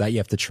something else that you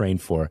have to train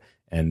for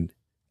and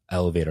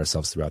elevate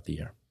ourselves throughout the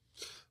year.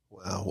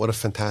 Wow, what a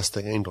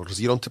fantastic angle,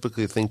 because you don't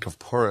typically think of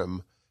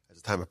Purim as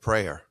a time of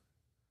prayer.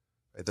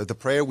 Right? The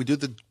prayer, we do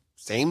the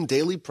same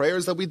daily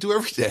prayers that we do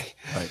every day.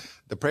 Right.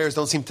 The prayers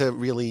don't seem to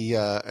really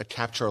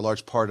capture a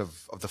large part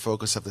of the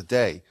focus of the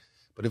day.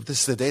 But if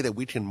this is the day that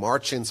we can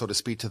march in, so to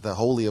speak, to the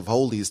Holy of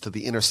Holies, to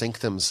the inner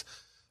sanctums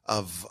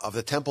of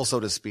the temple, so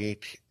to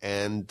speak,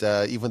 and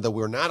even though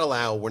we're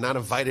not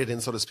invited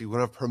in, so to speak, we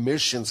don't have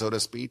permission, so to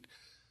speak,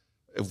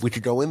 if we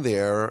could go in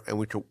there and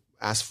we could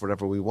ask for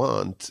whatever we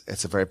want,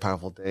 it's a very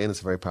powerful day and it's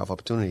a very powerful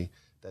opportunity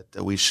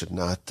that we should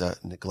not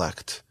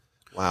neglect.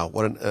 Wow,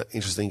 what an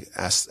interesting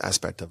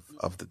aspect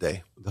of the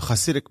day. The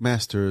Hasidic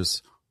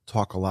masters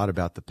talk a lot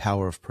about the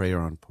power of prayer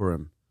on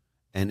Purim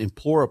and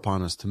implore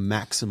upon us to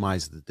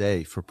maximize the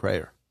day for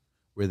prayer,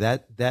 where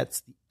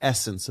that's the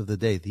essence of the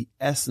day. The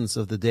essence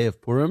of the day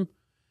of Purim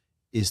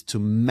is to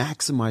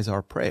maximize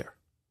our prayer.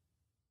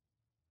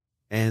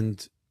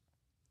 And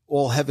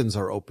all heavens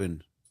are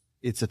open.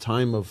 It's a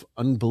time of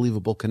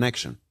unbelievable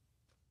connection.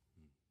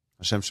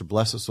 Hashem should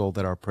bless us all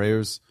that our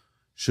prayers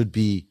should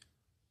be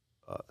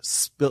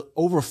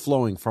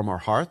overflowing from our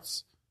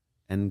hearts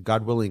and,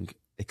 God willing,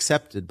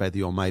 accepted by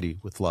the Almighty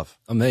with love.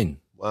 Amen.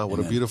 Wow, what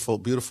a beautiful,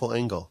 beautiful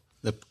angle.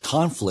 The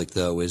conflict,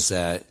 though, is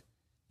that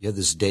you have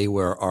this day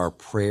where our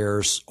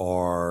prayers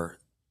are,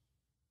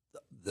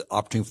 the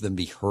opportunity for them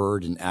to be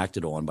heard and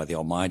acted on by the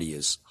Almighty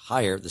is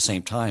higher. At the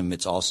same time,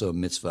 it's also a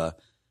mitzvah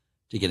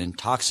to get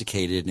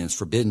intoxicated, and it's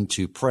forbidden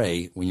to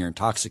pray when you're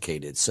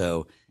intoxicated.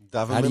 So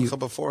Daven mincha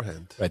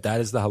beforehand. Right,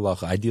 that is the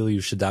halacha. Ideally,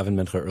 you should daven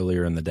mincha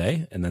earlier in the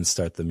day and then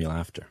start the meal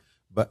after.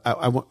 But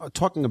I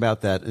talking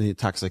about that in the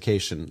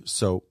intoxication.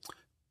 So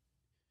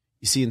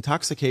you see,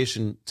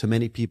 intoxication to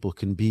many people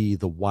can be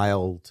the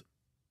wild,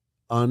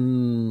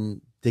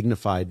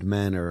 undignified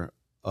manner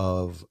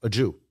of a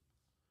Jew.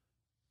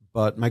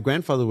 But my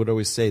grandfather would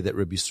always say that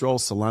Rabbi Yisrael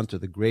Salanter,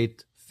 the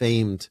great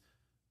famed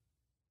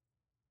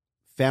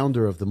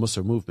founder of the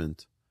Musar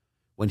movement,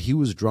 when he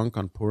was drunk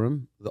on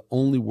Purim, the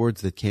only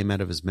words that came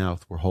out of his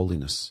mouth were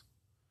holiness.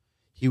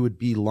 He would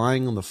be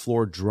lying on the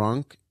floor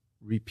drunk,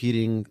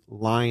 repeating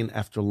line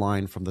after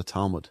line from the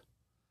Talmud,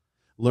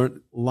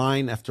 learn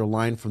line after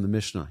line from the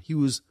Mishnah. He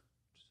was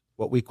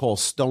what we call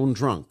stone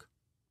drunk.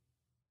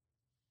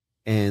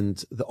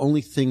 And the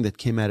only thing that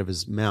came out of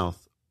his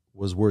mouth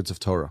was words of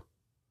Torah.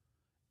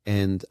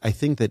 And I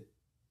think that,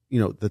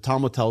 the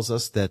Talmud tells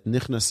us that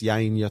nichnas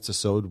yain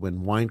yatzasod,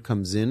 when wine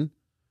comes in,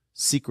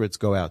 secrets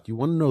go out. You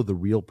want to know the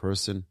real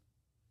person?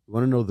 You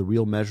want to know the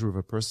real measure of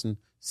a person?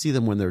 See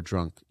them when they're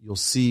drunk. You'll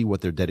see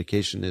what their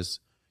dedication is.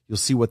 You'll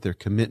see what their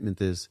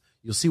commitment is.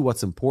 You'll see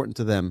what's important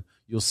to them.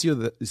 You'll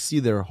see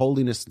their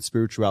holiness and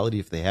spirituality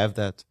if they have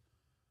that.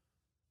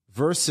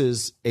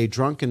 versus a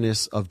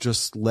drunkenness of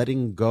just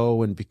letting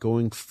go and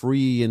going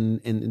free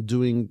and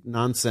doing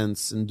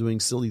nonsense and doing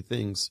silly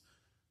things.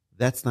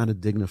 That's not a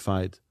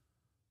dignified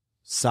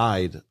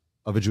side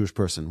of a Jewish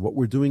person. What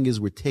we're doing is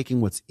we're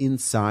taking what's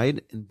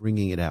inside and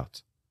bringing it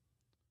out.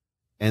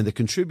 And the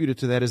contributor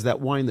to that is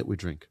that wine that we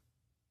drink.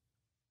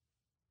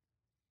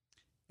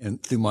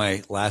 And through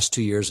my last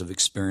 2 years of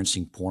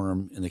experiencing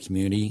Purim in the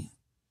community,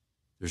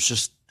 there's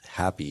just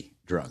happy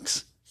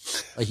drunks.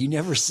 Like you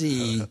never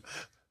see.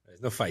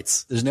 There's no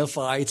fights. There's no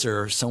fights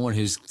or someone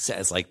who's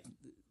says like,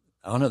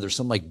 I don't know, there's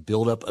some like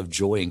buildup of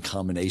joy in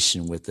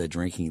combination with the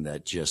drinking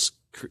that just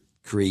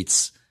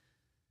creates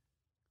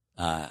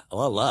a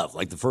lot of love.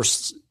 Like the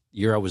first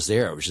year I was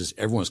there, it was just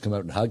everyone was coming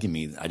up and hugging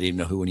me. I didn't even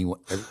know who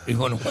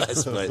anyone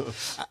was.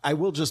 But I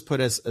will just put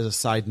as a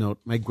side note,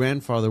 my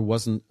grandfather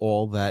wasn't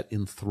all that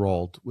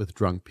enthralled with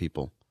drunk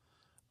people.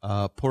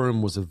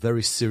 Purim was a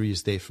very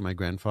serious day for my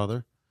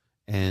grandfather.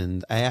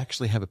 And I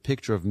actually have a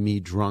picture of me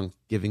drunk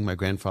giving my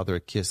grandfather a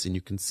kiss, and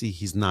you can see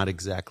he's not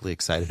exactly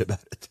excited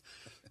about it.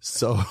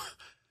 So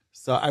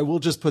I will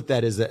just put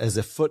that as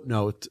a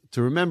footnote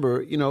to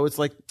remember, it's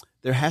like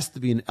there has to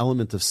be an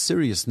element of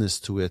seriousness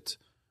to it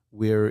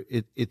where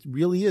it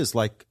really is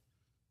like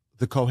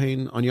the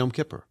Kohen on Yom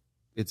Kippur.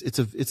 It's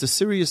a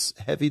serious,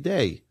 heavy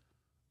day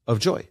of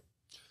joy.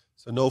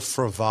 So no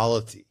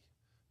frivolity.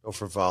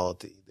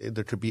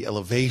 There could be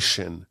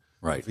elevation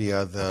right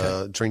via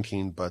the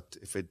drinking, but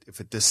if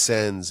it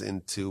descends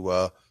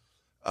into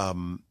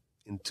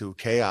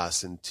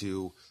chaos,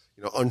 into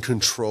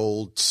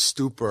uncontrolled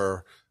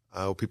stupor,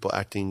 people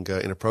acting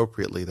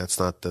inappropriately, that's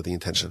not the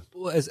intention.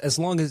 Well, as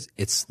long as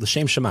it's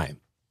l'shem Shemayim,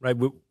 right?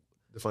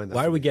 Define that.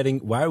 Why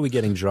are we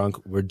getting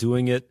drunk? We're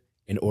doing it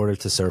in order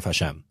to serve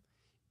Hashem.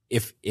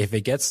 If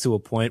it gets to a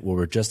point where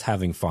we're just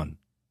having fun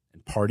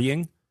and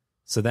partying,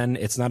 so then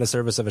it's not a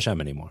service of Hashem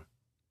anymore.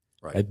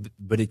 Right.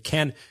 But it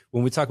can,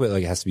 when we talk about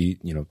like it has to be,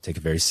 take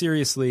it very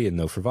seriously and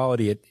no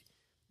frivolity,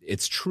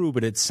 it's true,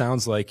 but it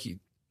sounds like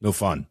no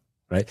fun,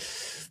 right?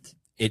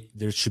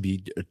 There should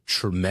be a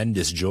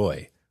tremendous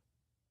joy,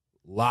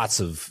 lots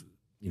of,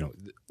 a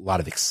lot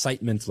of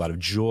excitement, a lot of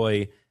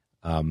joy,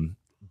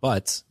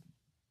 but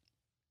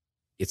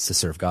it's to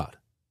serve God.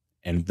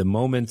 And the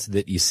moment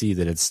that you see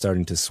that it's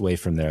starting to sway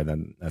from there,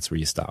 then that's where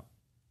you stop.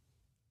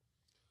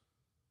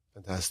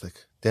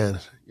 Fantastic. Dan,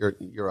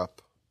 you're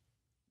up.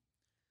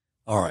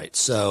 All right.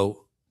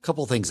 So a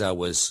couple of things I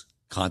was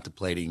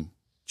contemplating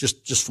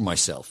just for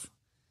myself.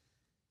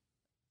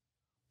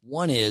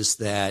 One is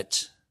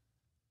that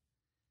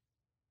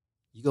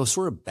you go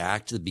sort of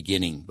back to the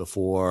beginning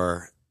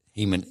before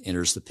Haman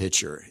enters the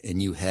picture,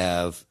 and you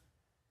have,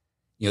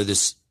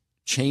 this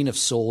chain of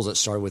souls that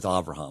started with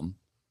Abraham,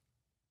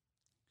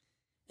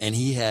 and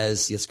he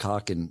has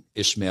Yitzchak and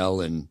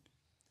Ishmael, and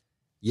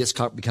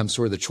Yitzchak becomes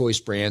sort of the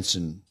choice branch,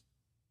 and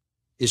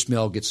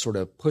Ishmael gets sort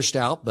of pushed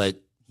out, but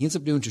he ends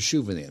up doing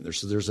teshuvah in the end.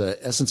 There's an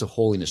essence of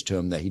holiness to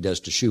him that he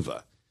does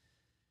teshuvah.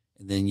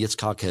 And then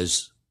Yitzchak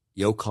has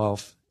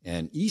Yaakov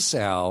and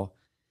Esau.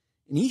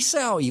 And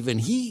Esau even,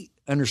 he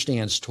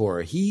understands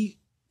Torah. He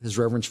has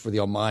reverence for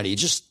the Almighty. He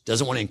just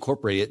doesn't want to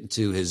incorporate it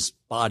into his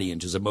body,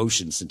 into his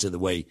emotions, into the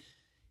way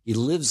he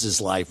lives his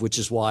life, which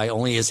is why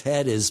only his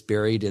head is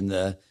buried in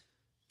the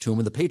tomb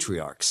of the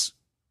patriarchs.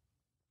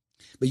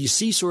 But you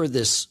see sort of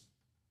this,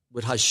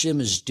 what Hashem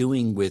is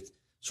doing with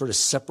sort of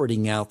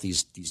separating out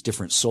these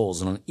different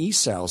souls. And on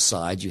Esau's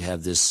side, you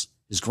have his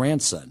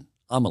grandson,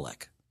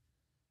 Amalek,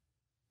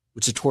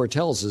 which the Torah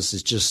tells us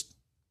is just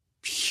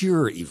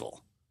pure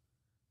evil.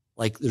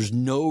 Like there's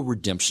no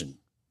redemption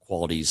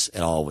qualities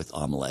at all with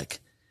Amalek.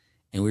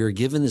 And we were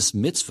given this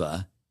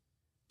mitzvah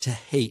to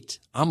hate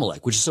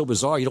Amalek, which is so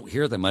bizarre. You don't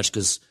hear that much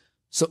because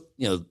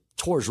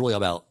Torah is really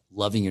about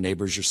loving your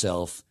neighbors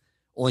yourself,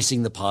 only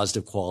seeing the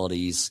positive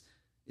qualities.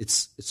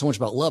 It's so much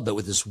about love, but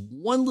with this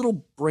one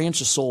little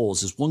branch of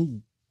souls, this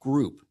one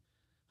group,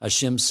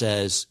 Hashem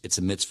says it's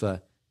a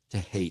mitzvah to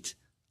hate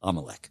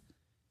Amalek.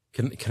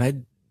 Can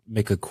I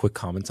make a quick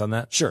comment on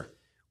that? Sure.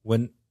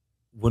 When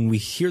we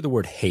hear the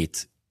word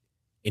hate,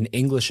 in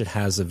English it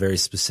has a very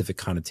specific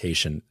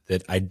connotation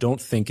that I don't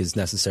think is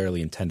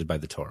necessarily intended by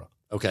the Torah.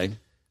 Okay.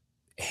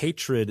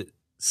 Hatred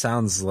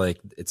sounds like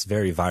it's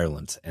very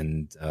violent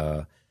and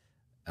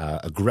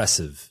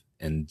aggressive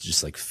and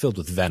just like filled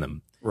with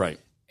venom. Right.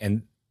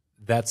 And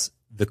that's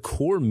the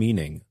core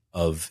meaning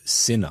of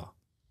sinah,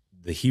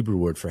 the Hebrew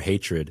word for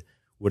hatred.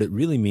 What it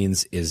really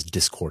means is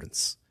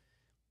discordance.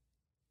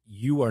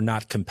 You are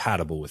not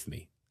compatible with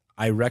me.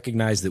 I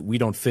recognize that we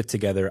don't fit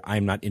together.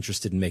 I'm not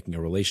interested in making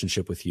a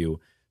relationship with you.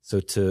 So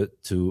to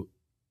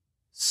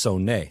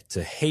soneh,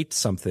 to hate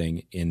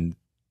something in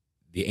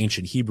the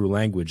ancient Hebrew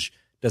language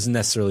doesn't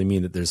necessarily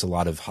mean that there's a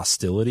lot of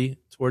hostility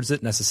towards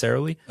it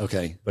necessarily.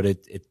 Okay. But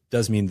it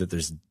does mean that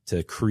there's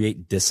to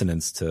create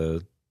dissonance,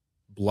 to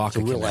block to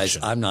a realize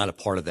connection. I'm not a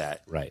part of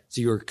that. Right.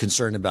 So you're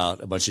concerned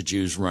about a bunch of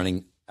Jews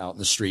running out in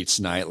the streets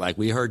tonight, like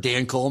we heard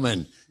Dan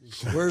Coleman.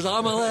 Where's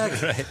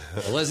Amalek? Right.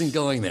 I wasn't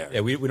going there.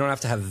 Yeah, we don't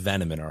have to have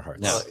venom in our hearts.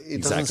 No,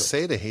 It doesn't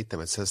say to hate them.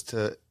 It says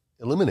to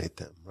eliminate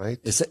them,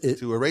 right?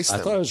 To erase them.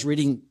 I thought I was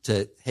reading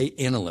to hate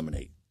and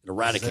eliminate,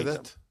 eradicate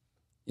them.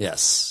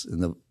 Yes.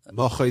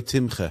 Mochei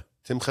timche.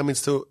 Timcha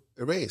means to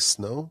erase,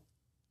 no?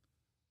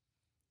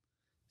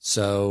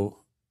 So,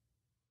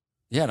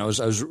 yeah, and I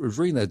was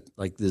reading that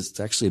like this, it's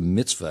actually a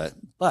mitzvah.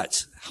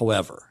 But,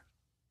 however,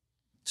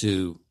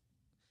 we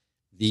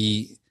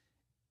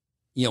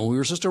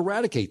were supposed to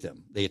eradicate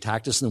them. They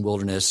attacked us in the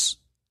wilderness.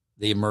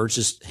 They emerged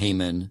as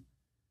Haman.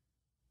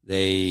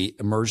 They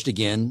emerged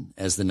again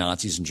as the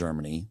Nazis in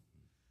Germany.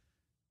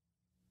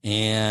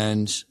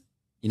 And,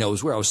 it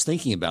was where I was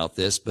thinking about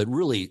this, but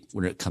really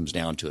when it comes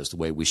down to us, the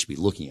way we should be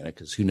looking at it,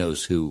 because who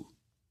knows who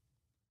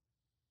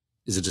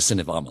is a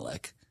descendant of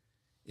Amalek,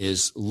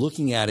 is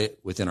looking at it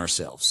within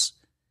ourselves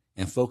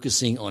and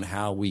focusing on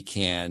how we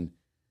can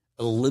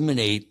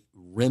eliminate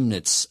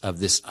remnants of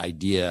this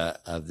idea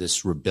of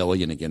this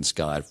rebellion against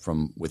God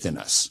from within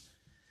us.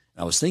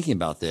 I was thinking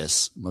about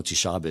this, Motzi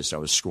Shabbos, I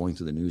was scrolling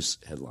through the news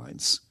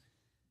headlines,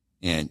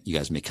 and you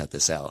guys may cut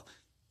this out,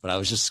 but I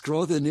was just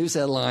scrolling through the news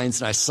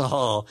headlines and I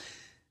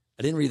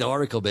didn't read the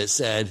article, but it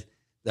said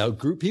that a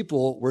group of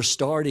people were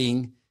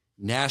starting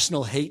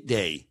National Hate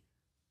Day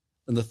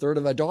on the 3rd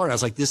of Adar. And I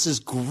was like, this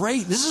is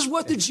great. This is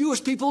what the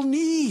Jewish people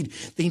need.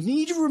 They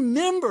need to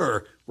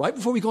remember right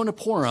before we go into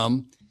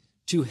Purim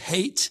to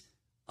hate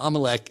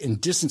Amalek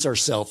and distance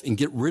ourselves and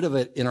get rid of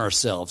it in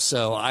ourselves.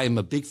 So I am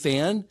a big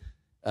fan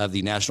of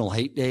the National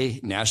Hate Day,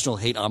 National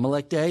Hate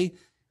Amalek Day.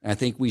 And I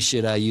think we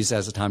should use that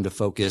as a time to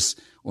focus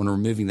on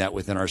removing that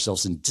within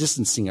ourselves and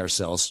distancing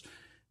ourselves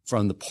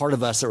from the part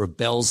of us that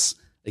rebels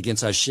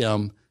against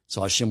Hashem,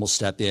 so Hashem will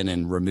step in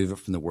and remove it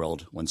from the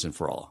world once and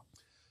for all.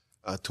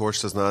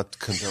 Torch does not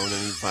condone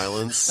any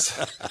violence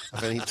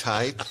of any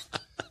type.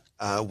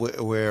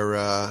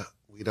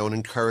 We don't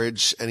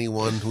encourage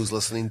anyone who's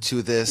listening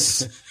to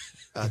this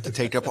to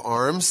take up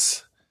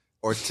arms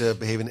or to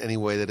behave in any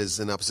way that is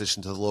in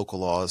opposition to the local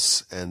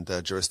laws and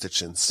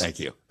jurisdictions. Thank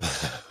you.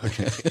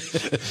 Okay.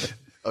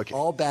 Okay.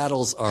 All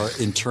battles are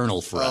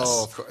internal for us.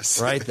 Oh, of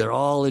course. Right? They're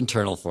all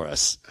internal for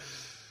us.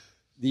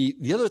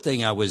 The other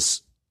thing that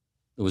was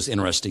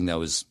interesting that I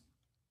was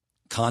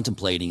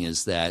contemplating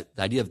is that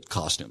the idea of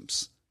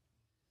costumes.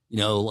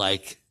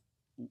 Like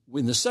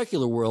in the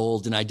secular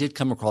world, and I did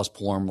come across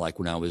Purim like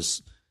when I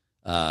was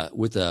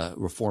with a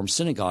Reformed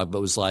synagogue, but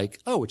it was like,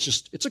 oh,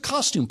 it's a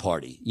costume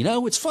party.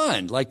 It's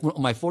fun. Like on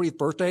my 40th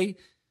birthday,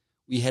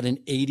 we had an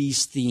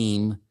 80s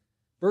theme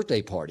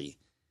birthday party.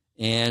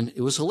 And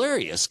it was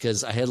hilarious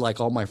because I had like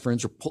all my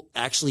friends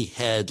actually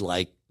had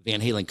like Van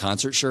Halen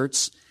concert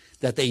shirts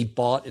that they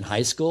bought in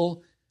high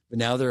school, but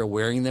now they're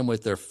wearing them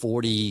with their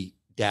 40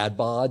 dad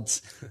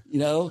bods,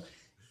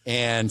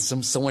 and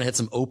someone had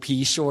some OP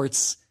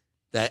shorts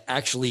that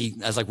actually,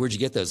 I was like, where'd you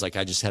get those? Like,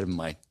 I just had them in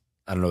my,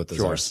 I don't know what those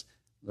drawers.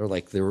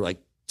 They were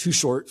like too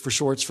short for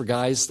shorts for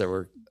guys that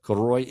were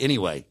corduroy.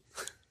 Anyway,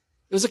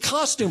 it was a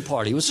costume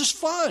party. It was just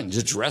fun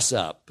to dress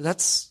up.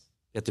 But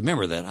you have to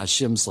remember that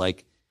Hashem's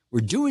like,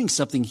 we're doing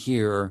something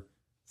here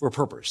for a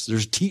purpose.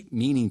 There's deep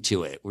meaning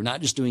to it. We're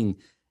not just doing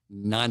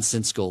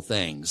nonsensical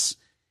things.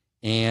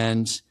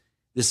 And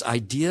this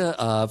idea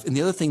of, and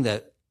the other thing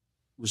that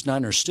was not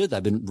understood that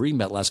I've been reading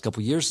about the last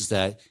couple of years is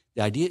that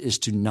the idea is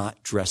to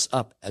not dress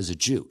up as a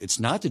Jew. It's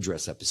not to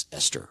dress up as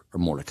Esther or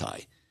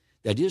Mordecai.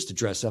 The idea is to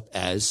dress up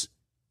as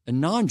a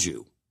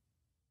non-Jew.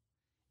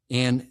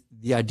 And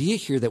the idea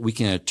here that we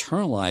can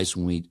internalize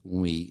when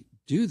we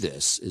do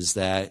this is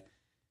that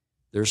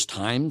there's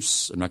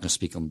times, I'm not going to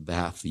speak on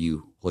behalf of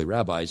you holy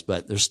rabbis,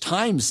 but there's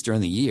times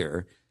during the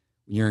year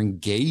when you're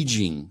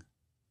engaging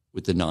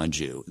with the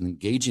non-Jew and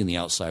engaging in the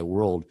outside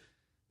world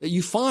that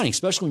you find,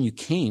 especially when you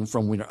came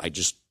from when I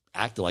just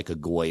acted like a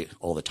goy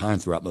all the time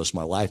throughout most of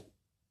my life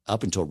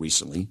up until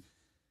recently,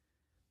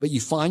 but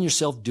you find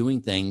yourself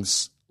doing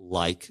things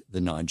like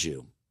the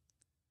non-Jew,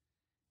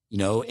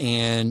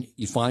 and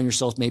you find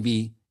yourself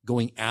maybe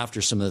going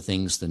after some of the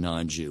things the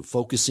non-Jew,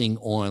 focusing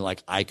on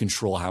like, I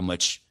control how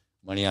much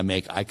money I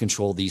make. I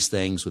control these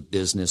things with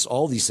business,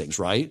 all these things,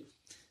 right?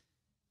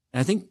 And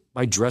I think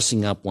by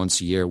dressing up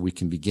once a year, we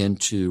can begin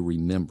to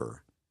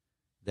remember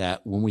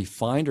that when we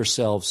find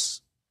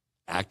ourselves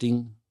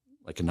acting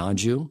like a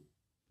non-Jew,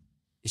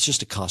 it's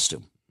just a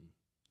costume.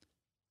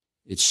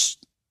 It's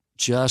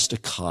just a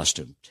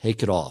costume.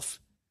 Take it off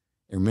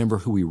and remember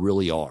who we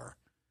really are,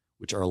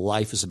 which our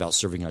life is about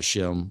serving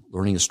Hashem,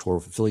 learning His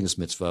Torah, fulfilling His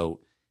mitzvot.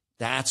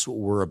 That's what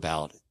we're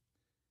about.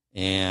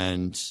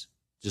 And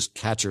just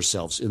catch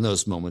ourselves in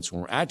those moments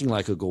when we're acting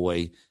like a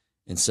goy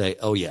and say,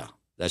 oh yeah,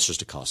 that's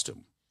just a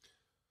costume.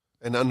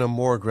 And on a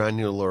more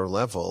granular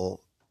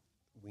level,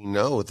 we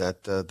know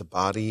that the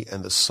body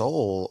and the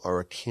soul are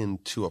akin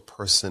to a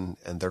person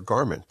and their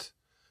garment,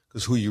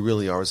 because who you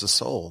really are is a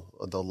soul.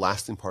 The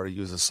lasting part of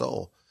you is a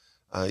soul.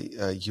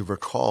 You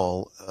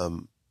recall,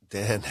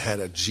 Dan had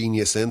a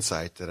genius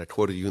insight that I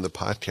quoted you in the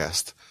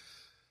podcast.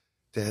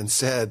 Dan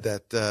said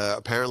that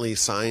apparently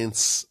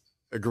science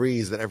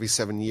agrees that every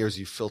 7 years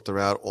you filter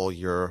out all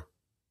your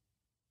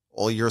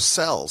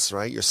cells,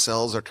 right? Your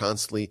cells are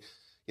constantly,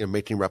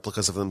 making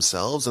replicas of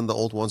themselves, and the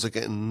old ones are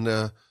getting,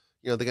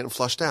 they're getting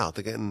flushed out.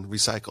 They're getting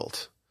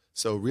recycled.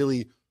 So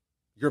really,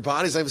 your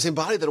body's not even the same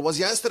body that it was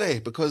yesterday,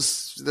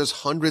 because there's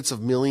hundreds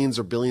of millions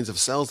or billions of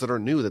cells that are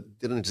new that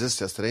didn't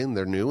exist yesterday, and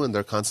they're new, and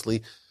they're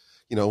constantly,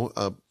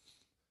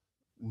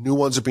 new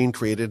ones are being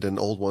created and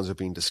old ones are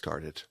being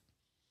discarded.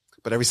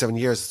 But every 7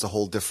 years, it's a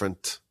whole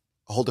different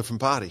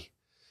body.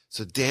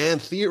 So Dan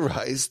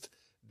theorized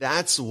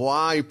that's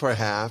why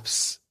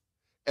perhaps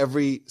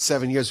every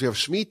 7 years we have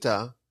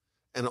Shemitah,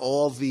 and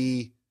all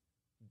the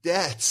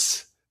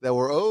debts that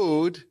were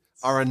owed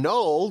are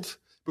annulled,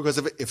 because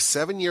if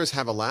 7 years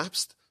have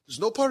elapsed, there's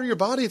no part of your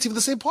body. It's even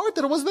the same part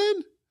that it was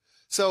then.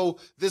 So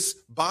this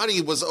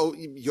body was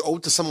you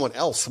owed to someone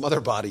else, some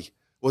other body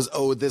was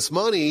owed this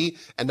money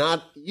and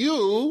not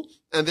you.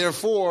 And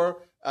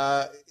therefore,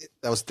 that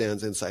was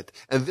Dan's insight.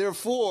 And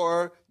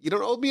therefore, you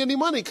don't owe me any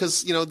money,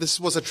 because, this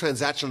was a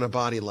transaction on a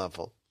body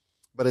level.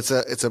 But it's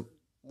a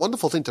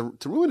wonderful thing to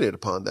ruminate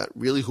upon, that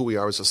really who we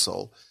are as a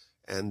soul.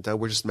 And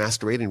we're just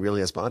masquerading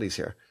really as bodies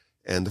here.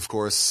 And of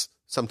course,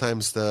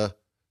 sometimes the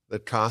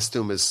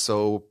costume is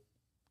so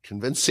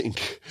convincing.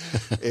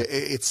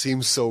 it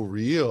seems so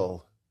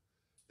real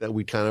that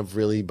we kind of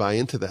really buy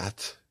into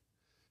that.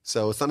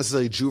 So it's not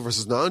necessarily Jew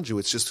versus non-Jew.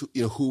 It's just,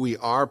 who we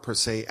are per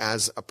se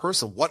as a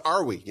person. What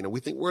are we? We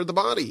think we're the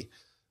body.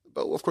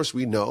 But of course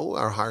we know,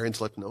 our higher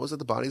intellect knows that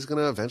the body's going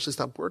to eventually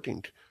stop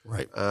working.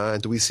 Right.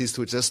 And do we cease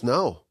to exist?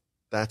 No.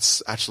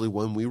 That's actually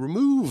when we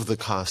remove the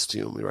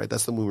costume, right?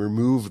 That's when we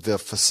remove the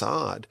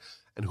facade,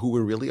 and who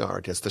we really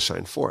are gets to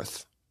shine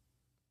forth.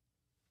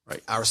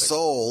 Right. Our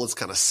soul is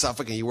kind of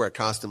suffocating. You wear a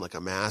costume like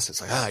a mask.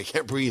 It's like, I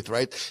can't breathe,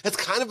 right? That's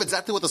kind of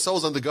exactly what the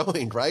soul's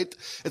undergoing, right?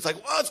 It's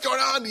like, what's going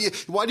on?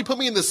 Why do you put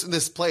me in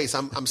this place?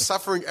 I'm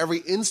suffering every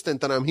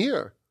instant that I'm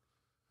here.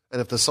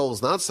 And if the soul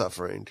is not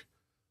suffering,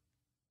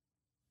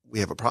 we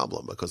have a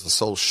problem, because the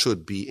soul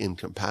should be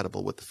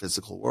incompatible with the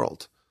physical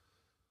world.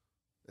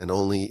 And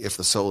only if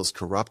the soul is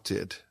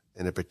corrupted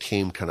and it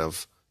became kind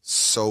of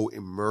so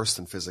immersed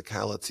in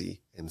physicality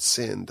and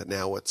sin that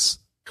now it's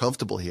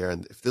comfortable here,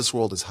 and if this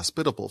world is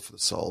hospitable for the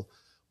soul,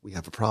 we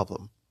have a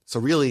problem. So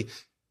really,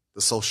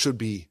 the soul should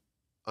be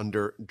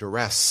under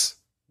duress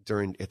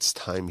during its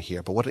time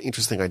here. But what an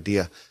interesting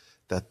idea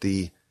that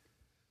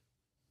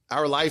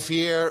our life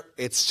here,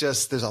 it's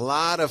just, there's a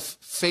lot of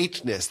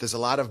fakeness, there's a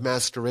lot of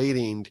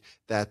masquerading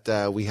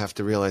that we have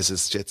to realize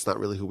it's not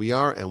really who we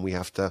are, and we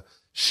have to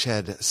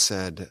shed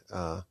said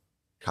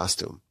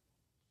costume.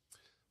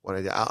 What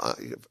idea?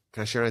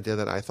 Can I share an idea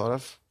that I thought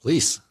of?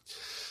 Please.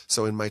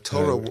 So in my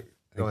Torah,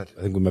 go ahead.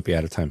 I think we might be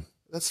out of time.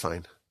 That's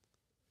fine.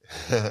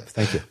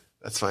 Thank you.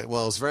 That's fine.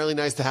 Well, it's really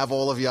nice to have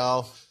all of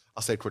y'all.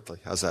 I'll say it quickly.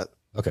 How's that?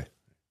 Okay.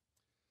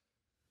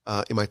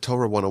 In my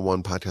Torah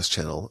 101 podcast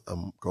channel,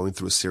 I'm going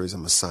through a series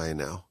on Messiah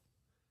now.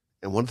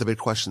 And one of the big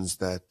questions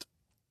that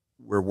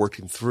we're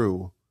working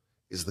through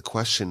is the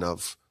question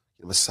of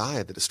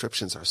Messiah. The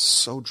descriptions are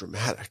so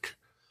dramatic.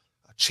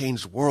 A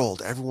changed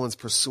world. Everyone's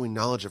pursuing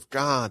knowledge of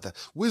God. The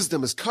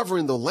wisdom is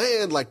covering the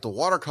land like the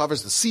water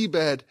covers the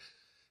seabed.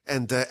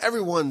 And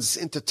everyone's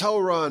into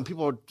Torah, and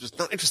people are just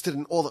not interested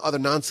in all the other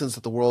nonsense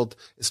that the world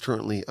is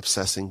currently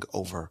obsessing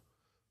over.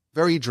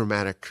 Very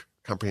dramatic,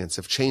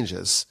 comprehensive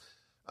changes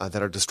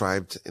that are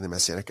described in the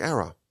Messianic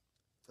era.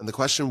 And the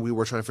question we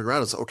were trying to figure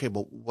out is, okay,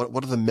 but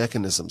what are the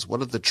mechanisms?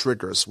 What are the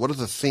triggers? What are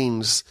the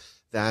things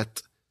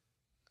that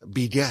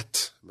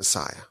beget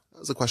Messiah? That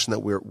was the question that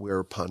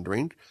we're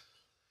pondering.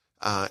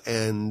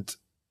 And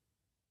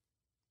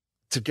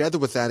together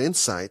with that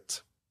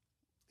insight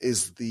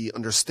is the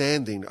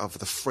understanding of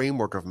the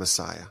framework of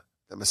Messiah.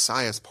 That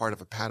Messiah is part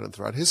of a pattern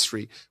throughout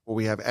history where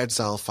we have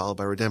exile followed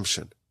by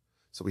redemption.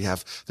 So we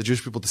have the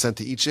Jewish people descend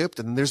to Egypt,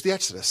 and then there's the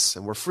Exodus,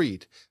 and we're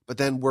freed. But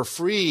then we're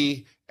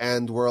free,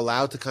 and we're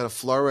allowed to kind of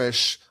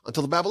flourish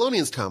until the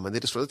Babylonians come, and they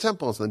destroy the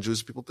temples, and then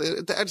Jewish people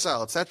to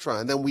exile, etc.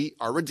 And then we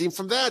are redeemed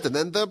from that, and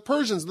then the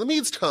Persians and the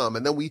Medes come,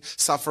 and then we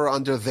suffer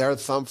under their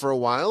thumb for a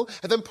while,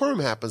 and then Purim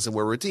happens, and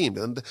we're redeemed,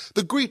 and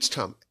the Greeks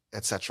come,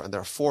 etc. And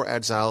there are 4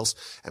 exiles,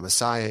 and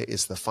Messiah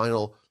is the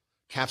final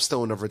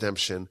capstone of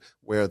redemption,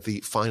 where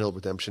the final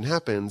redemption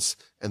happens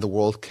and the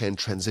world can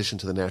transition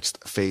to the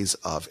next phase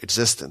of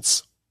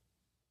existence.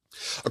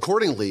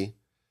 Accordingly,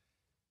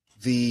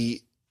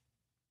 the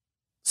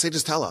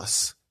sages tell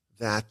us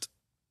that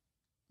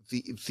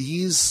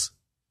these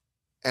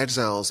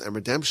exiles and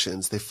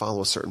redemptions, they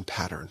follow a certain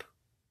pattern.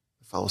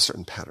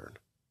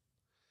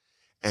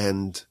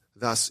 And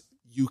thus,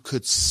 you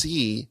could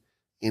see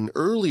in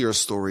earlier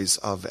stories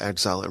of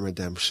exile and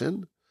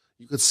redemption,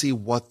 you could see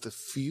what the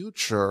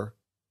future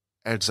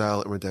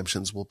exile and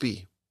redemptions will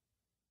be.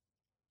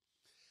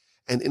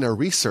 And in our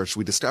research,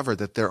 we discovered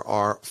that there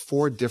are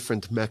 4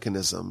 different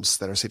mechanisms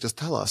that our sages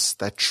tell us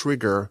that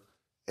trigger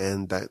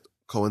and that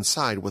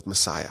coincide with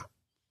Messiah.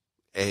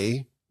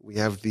 A, we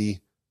have the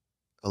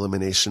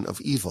elimination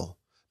of evil.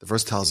 The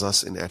verse tells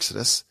us in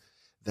Exodus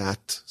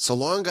that so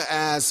long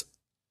as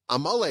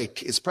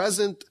Amalek is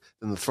present,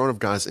 then the throne of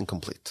God is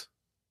incomplete.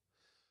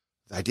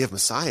 The idea of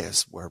Messiah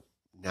is where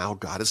now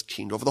God is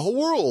king over the whole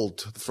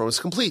world. The throne is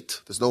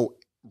complete. There's no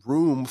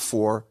room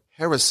for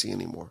heresy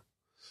anymore.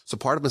 So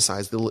part of Messiah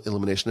is the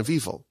elimination of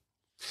evil.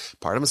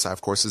 Part of Messiah,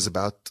 of course, is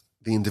about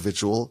the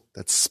individual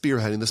that's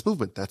spearheading this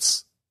movement.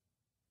 That's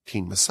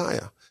King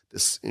Messiah,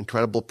 this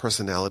incredible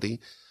personality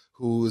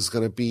who is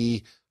going to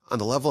be on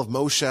the level of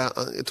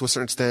Moshe, to a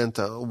certain extent,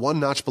 one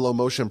notch below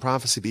Moshe in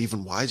prophecy, but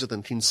even wiser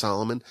than King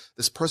Solomon.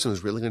 This person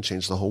is really going to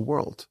change the whole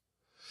world.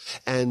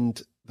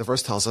 And the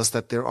verse tells us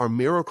that there are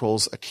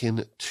miracles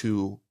akin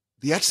to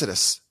the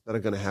Exodus that are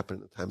going to happen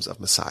in the times of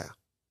Messiah.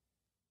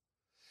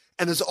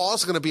 And there's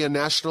also going to be a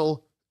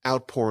national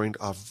outpouring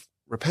of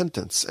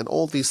repentance. And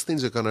all these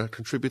things are going to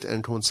contribute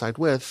and coincide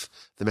with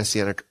the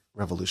Messianic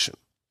revolution.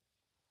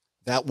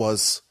 That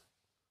was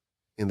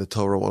in the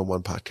Torah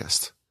 101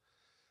 podcast.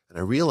 And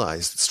I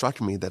realized, it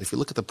struck me that if you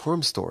look at the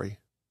Purim story,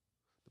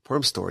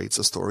 it's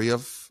a story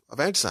of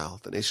exile.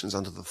 The nation is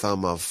under the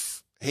thumb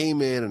of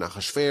Haman and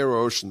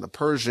Ahasuerus and the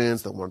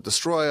Persians that want to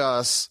destroy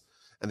us.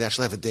 And they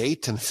actually have a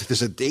date, and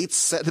there's a date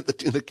set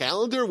in the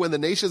calendar when the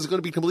nation is going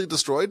to be completely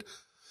destroyed.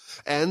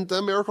 And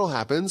a miracle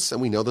happens,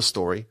 and we know the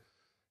story.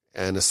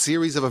 And a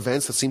series of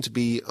events that seem to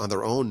be on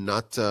their own,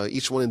 not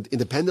each one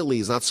independently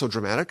is not so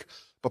dramatic,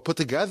 but put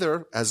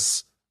together,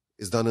 as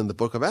is done in the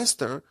book of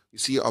Esther, you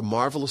see a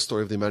marvelous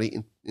story of the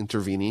Almighty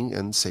intervening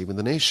and saving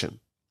the nation.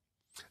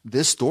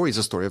 This story is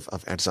a story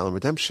of exile and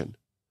redemption.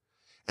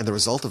 And the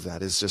result of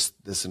that is just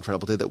this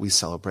incredible day that we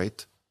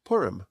celebrate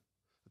Purim.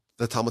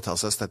 The Talmud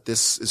tells us that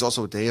this is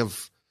also a day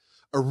of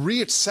a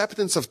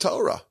reacceptance of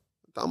Torah.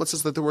 The Talmud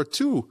says that there were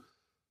two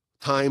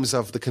times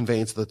of the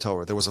conveyance of the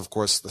Torah. There was, of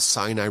course, the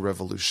Sinai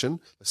revolution,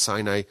 the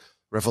Sinai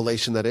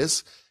revelation, that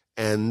is,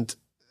 and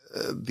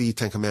the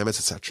Ten Commandments,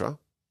 etc.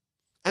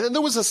 And then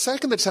there was a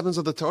second acceptance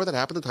of the Torah that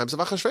happened in the times of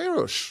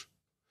Ahasuerus.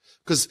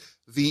 Because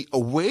the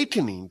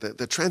awakening,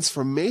 the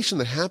transformation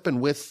that happened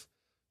with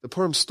the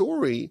Purim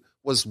story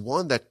was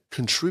one that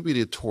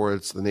contributed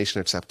towards the nation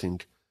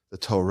accepting the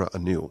Torah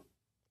anew.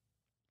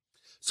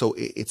 So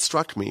it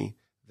struck me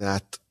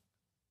that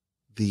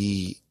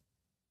the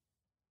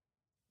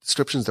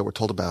descriptions that were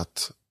told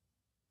about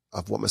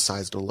of what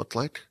Messiah is going to look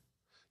like,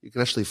 you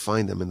can actually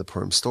find them in the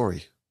Purim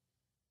story.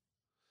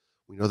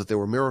 We know that there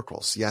were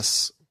miracles.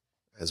 Yes,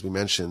 as we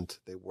mentioned,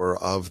 they were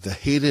of the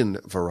hidden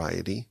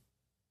variety,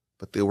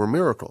 but they were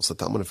miracles. The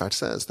Talmud, in fact,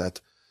 says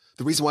that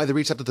the reason why they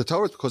reached up to the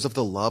Torah is because of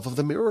the love of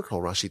the miracle.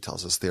 Rashi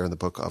tells us there in the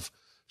book of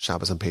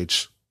Shabbos on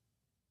page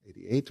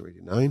 88 or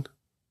 89.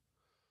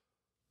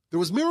 There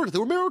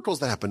were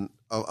miracles that happened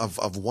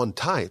of one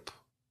type,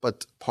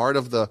 but part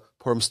of the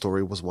Purim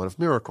story was one of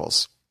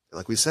miracles. And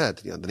like we said,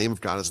 the name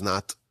of God is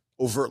not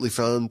overtly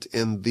found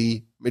in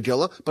the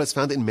Megillah, but it's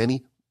found in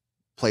many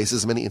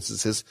places, many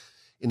instances,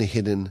 in a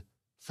hidden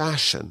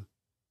fashion.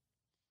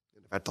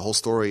 In fact, the whole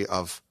story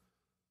of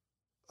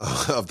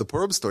the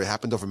Purim story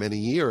happened over many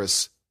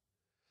years.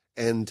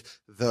 And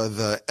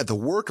the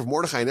work of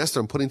Mordechai and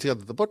Esther in putting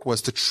together the book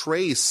was to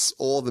trace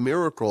all the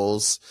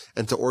miracles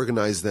and to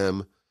organize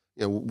them.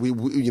 We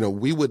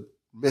would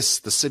miss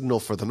the signal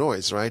for the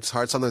noise, right? It's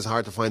sometimes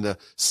hard to find the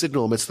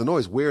signal amidst the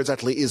noise. Where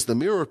exactly is the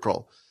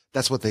miracle?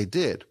 That's what they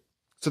did.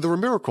 So there were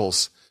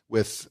miracles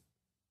with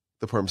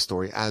the Purim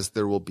story, as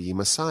there will be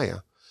Messiah.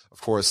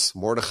 Of course,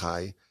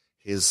 Mordechai,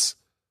 his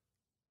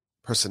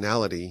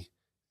personality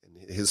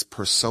and his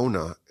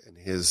persona and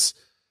his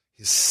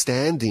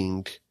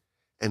standing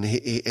and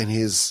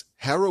his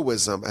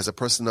heroism as a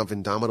person of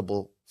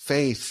indomitable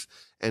faith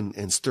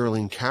and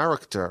sterling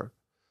character,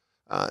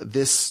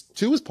 this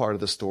too is part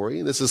of the story.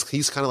 And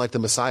he's kind of like the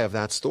Messiah of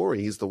that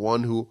story. He's the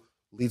one who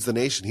leads the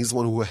nation. He's the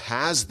one who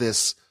has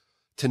this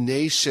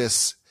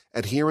tenacious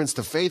adherence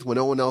to faith when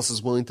no one else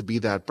is willing to be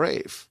that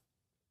brave.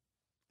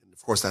 And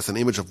of course, that's an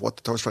image of what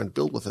the Torah is trying to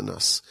build within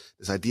us.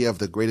 This idea of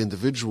the great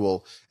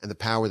individual and the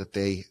power that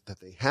they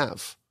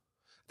have.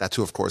 That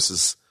too, of course,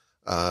 is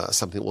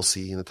something we'll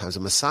see in the times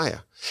of Messiah.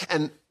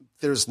 And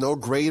there's no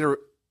greater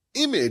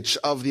image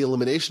of the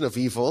elimination of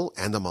evil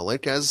and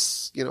Amalek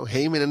as,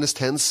 Haman and his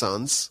 10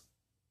 sons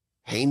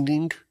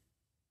hanging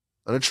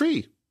on a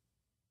tree.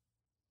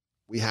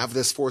 We have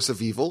this force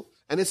of evil,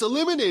 and it's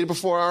eliminated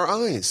before our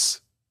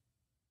eyes.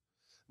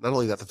 Not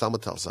only that, the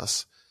Talmud tells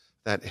us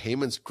that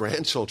Haman's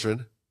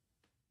grandchildren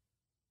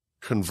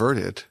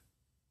converted,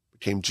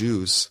 became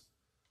Jews,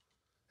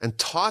 and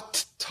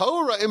taught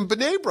Torah in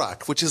Bnei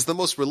Brak, which is the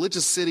most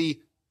religious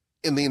city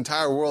in the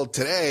entire world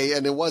today,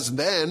 and it was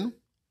then.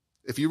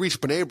 If you reach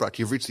Bnei Brak,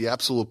 you've reached the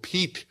absolute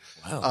peak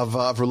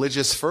of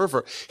religious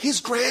fervor. His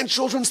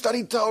grandchildren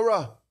studied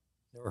Torah.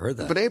 Never heard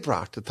that. Bnei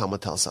Brak, the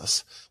Talmud tells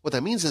us. What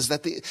that means is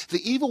that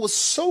the evil was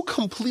so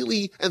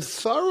completely and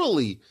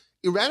thoroughly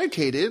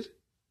eradicated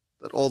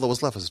that all that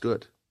was left was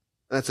good.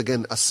 And that's,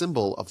 again, a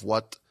symbol of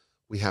what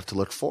we have to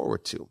look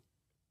forward to.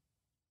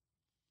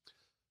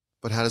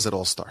 But how does it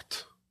all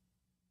start?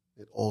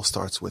 It all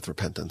starts with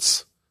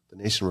repentance. The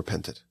nation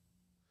repented.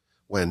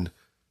 When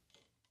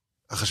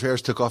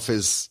Ahasuerus took off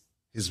his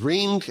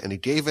ring and he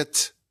gave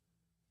it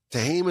to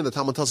Haman, the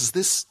Talmud tells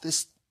us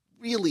this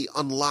really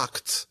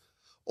unlocked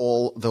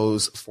all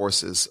those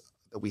forces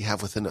that we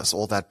have within us,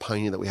 all that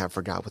pining that we have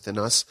for God within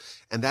us,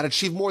 and that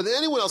achieved more than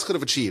anyone else could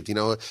have achieved.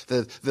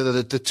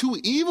 The two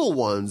evil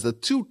ones, the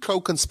two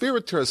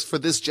co-conspirators for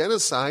this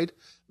genocide,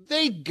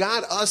 they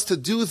got us to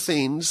do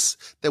things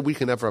that we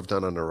can never have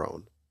done on our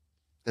own.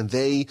 And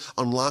they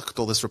unlocked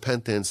all this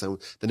repentance, and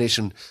the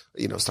nation,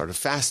 started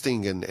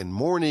fasting and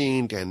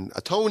mourning and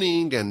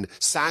atoning, and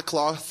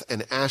sackcloth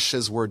and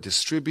ashes were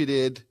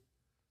distributed.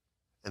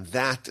 And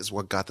that is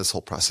what got this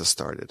whole process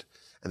started.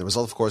 And the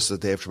result, of course, is a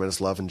day of tremendous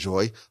love and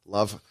joy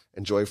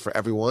for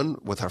everyone,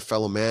 with our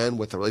fellow man,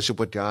 with the relationship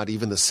with God,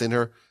 even the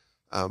sinner.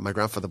 My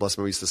grandfather, blessed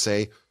memory, used to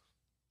say,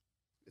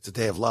 it's a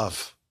day of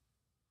love.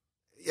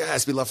 Yeah, it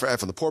has to be love for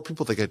everyone. The poor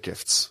people, they get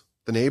gifts.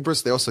 The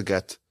neighbors, they also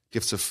get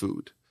gifts of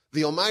food.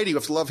 The Almighty, you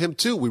have to love him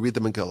too. We read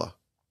the Megillah.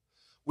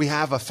 We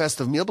have a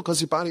festive meal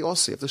because your body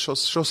also, you have to show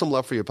some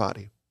love for your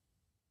body.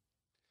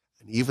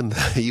 And even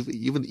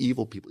the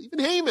evil people, even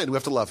Haman, we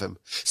have to love him.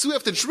 So we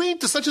have to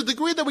drink to such a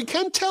degree that we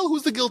can't tell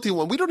who's the guilty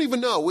one. We don't even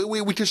know.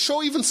 We can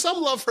show even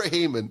some love for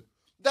Haman.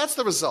 That's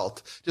the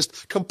result.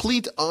 Just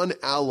complete,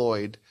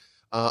 unalloyed,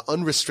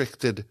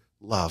 unrestricted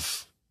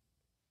love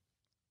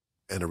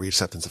and a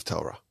reacceptance of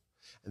Torah.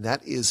 And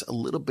that is a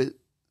little bit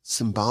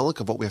symbolic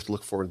of what we have to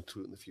look forward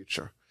to in the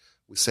future.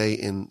 We say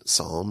in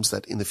Psalms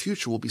that in the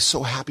future we'll be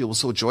so happy, we'll be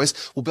so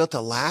joyous, we'll be able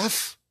to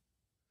laugh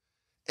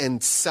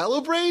and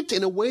celebrate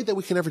in a way that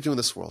we can never do in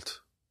this world.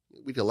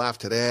 We can laugh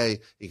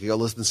today, you can go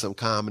listen to some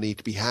comedy,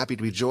 to be happy,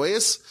 to be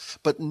joyous,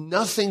 but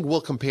nothing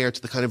will compare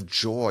to the kind of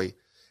joy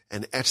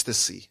and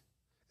ecstasy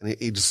and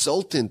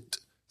exultant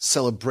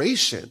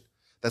celebration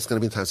that's going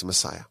to be in times of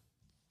Messiah.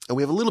 And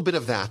we have a little bit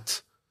of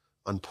that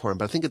on Purim,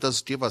 but I think it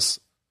does give us,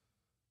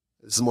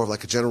 this is more of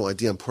like a general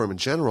idea on Purim in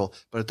general,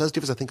 but it does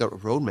give us, I think, a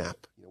roadmap.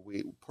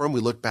 Purim,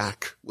 we look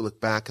back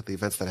at the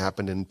events that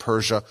happened in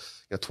Persia,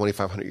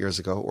 2,500 years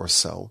ago or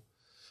so.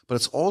 But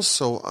it's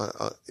also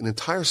an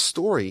entire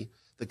story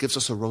that gives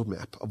us a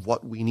roadmap of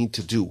what we need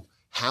to do,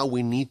 how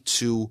we need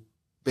to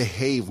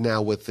behave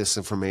now with this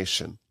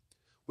information.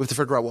 We have to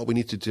figure out what we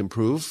need to do to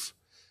improve.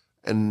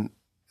 And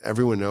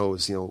everyone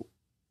knows,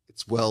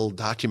 it's well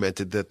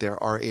documented that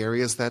there are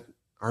areas that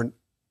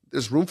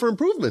there's room for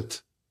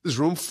improvement. There's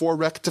room for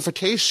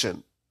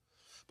rectification.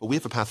 But we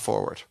have a path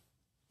forward.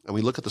 And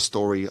we look at the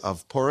story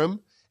of Purim,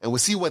 and we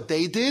see what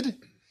they did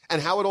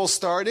and how it all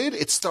started.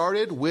 It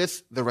started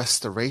with the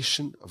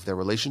restoration of their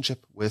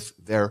relationship with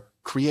their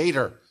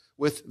Creator,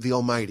 with the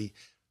Almighty.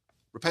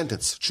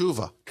 Repentance,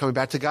 tshuva, coming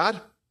back to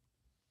God.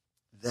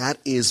 That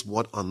is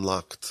what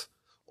unlocked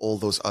all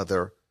those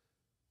other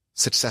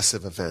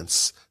successive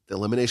events. The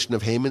elimination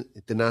of Haman,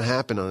 it did not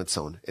happen on its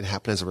own. It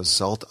happened as a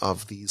result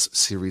of these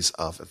series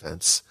of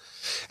events.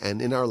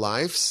 And in our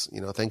lives,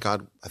 thank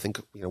God, I think,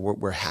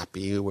 we're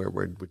happy,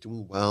 we're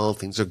doing well,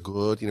 things are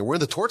good. We're in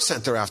the torch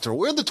center after all.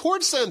 We're in the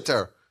torch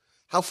center.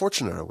 How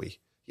fortunate are we?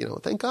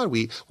 Thank God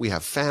we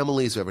have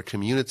families, we have a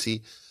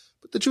community.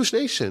 But the Jewish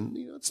nation,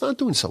 it's not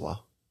doing so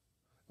well.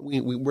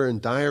 We're in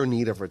dire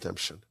need of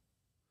redemption.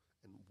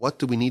 And what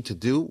do we need to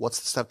do? What's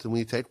the step that we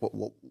need to take?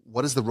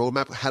 What is the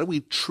roadmap? How do we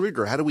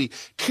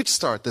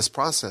kickstart this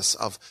process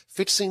of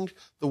fixing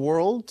the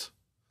world,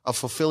 of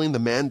fulfilling the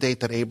mandate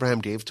that Abraham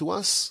gave to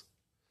us?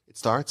 It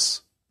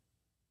starts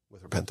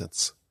with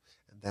repentance.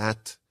 And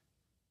that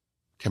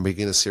can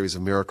begin a series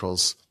of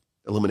miracles,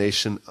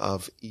 elimination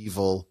of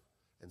evil,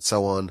 and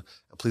so on.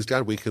 And please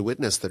God, we could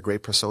witness the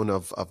great persona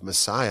of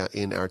Messiah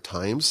in our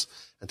times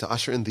and to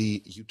usher in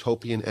the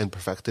utopian and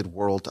perfected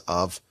world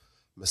of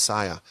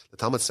Messiah. The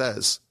Talmud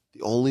says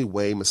the only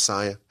way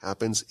Messiah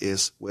happens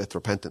is with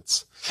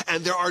repentance.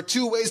 And there are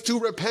two ways to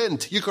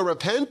repent. You can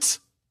repent,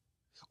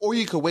 or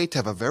you can wait to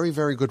have a very,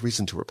 very good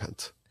reason to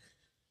repent.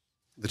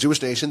 The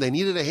Jewish nation, they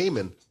needed a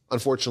Haman,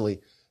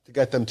 unfortunately, to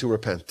get them to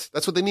repent.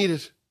 That's what they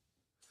needed.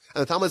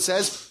 And the Talmud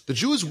says the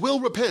Jews will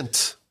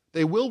repent.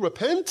 They will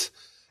repent,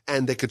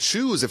 and they could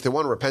choose if they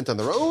want to repent on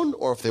their own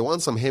or if they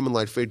want some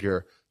Haman-like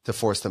figure to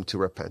force them to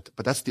repent.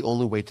 But that's the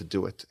only way to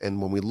do it.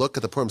 And when we look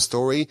at the Purim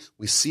story,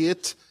 we see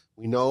it.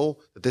 We know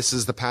that this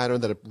is the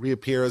pattern that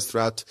reappears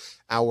throughout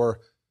our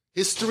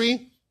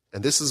history.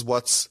 And this is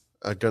what's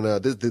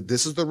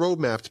this is the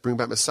roadmap to bring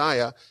back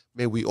Messiah.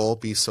 May we all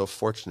be so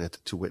fortunate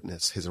to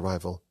witness his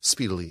arrival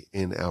speedily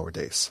in our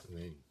days.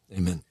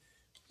 Amen.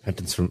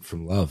 Repentance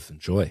from love and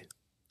joy.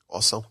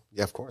 Also,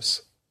 yeah, of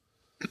course.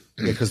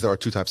 Because there are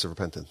two types of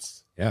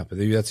repentance. Yeah, but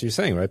maybe that's what you're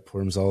saying, right?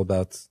 Purim's all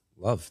about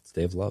love. It's a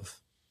day of love.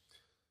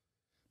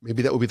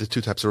 Maybe that would be the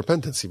two types of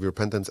repentance. If you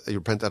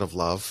repent out of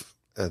love,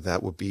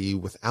 that would be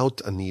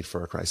without a need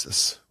for a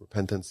crisis.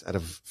 Repentance out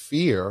of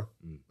fear,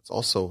 it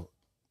also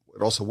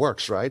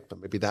works, right? But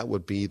maybe that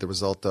would be the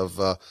result of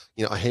a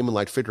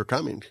Haman-like figure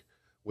coming,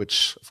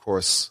 which of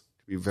course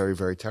could be very,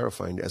 very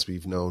terrifying, as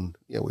we've known,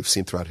 we've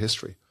seen throughout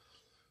history.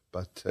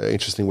 But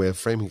interesting way of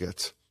framing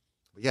it.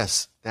 But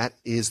yes, that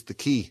is the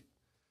key.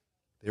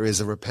 There is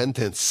a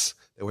repentance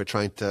that we're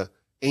trying to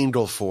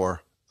angle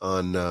for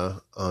on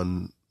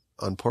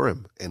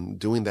Purim, and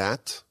doing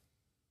that,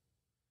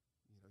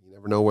 you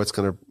never know what it's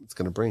going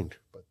to bring.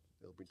 But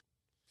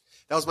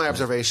That was my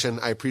observation.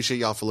 I appreciate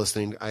y'all for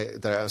listening.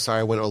 Sorry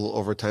I went a little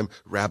over time,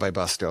 Rabbi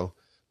Busto,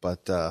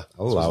 but this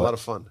was a lot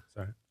of fun.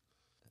 Sorry.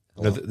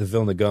 No, the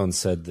Vilna Gaon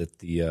said that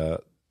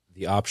the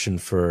option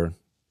for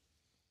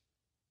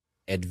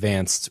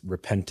advanced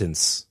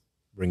repentance,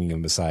 bringing a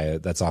Messiah,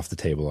 that's off the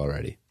table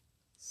already.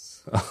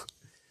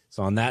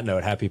 So on that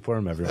note, happy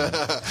Purim, everyone.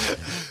 A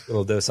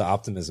little dose of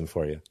optimism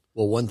for you.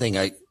 Well, one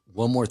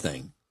more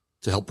thing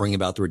to help bring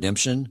about the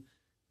redemption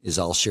is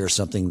I'll share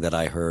something that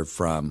I heard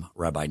from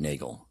Rabbi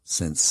Nagel,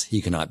 since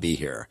he cannot be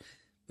here.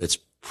 It's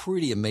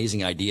pretty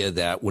amazing idea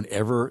that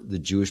whenever the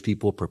Jewish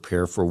people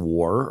prepare for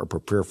war or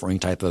prepare for any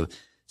type of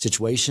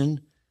situation,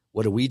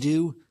 what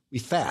do? We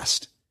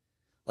fast.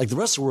 Like the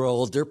rest of the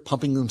world, they're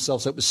pumping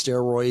themselves up with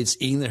steroids,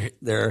 eating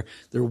their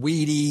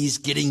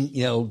Wheaties,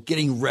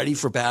 getting ready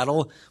for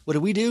battle.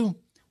 What do?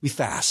 We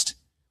fast.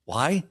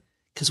 Why?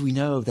 Because we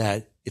know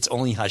that it's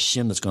only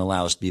Hashem that's going to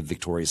allow us to be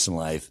victorious in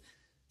life.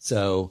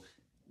 So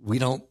we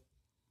don't,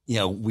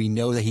 we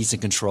know that he's in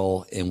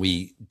control, and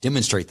we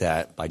demonstrate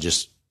that by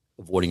just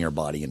avoiding our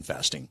body and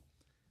fasting.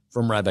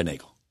 From Rabbi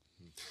Nagel.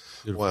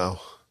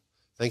 Wow.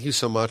 Thank you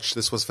so much.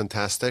 This was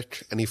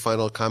fantastic. Any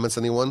final comments,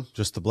 anyone?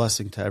 Just a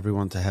blessing to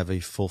everyone to have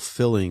a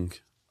fulfilling,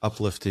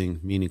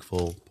 uplifting,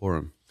 meaningful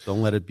Purim.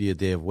 Don't let it be a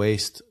day of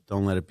waste.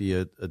 Don't let it be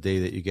a day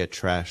that you get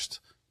trashed,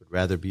 but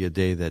rather be a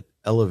day that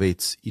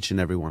elevates each and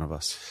every one of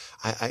us.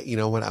 You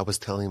know what? I was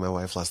telling my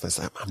wife last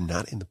night, I'm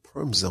not in the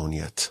Purim zone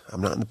yet.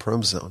 I'm not in the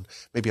Purim zone.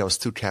 Maybe I was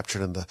too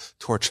captured in the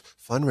Torch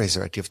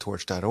fundraiser at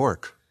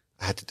givetorch.org.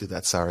 I had to do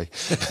that. Sorry.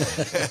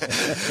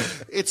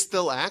 It's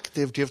still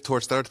active.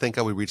 GiveTorch.org. Thank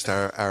God we reached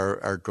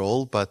our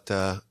goal, but,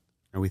 and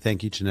we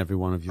thank each and every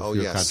one of you for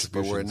your contributions.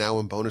 But we're now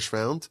in bonus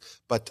round,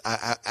 but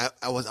I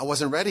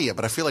wasn't ready yet,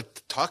 but I feel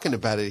like talking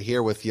about it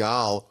here with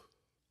y'all,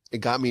 it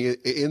got me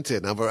into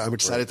it. I'm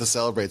excited to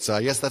celebrate. So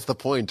I guess that's the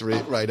point,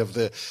 right, of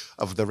the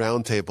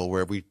roundtable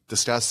where we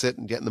discuss it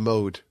and get in the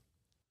mode.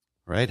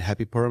 Right.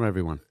 Happy Purim,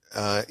 everyone.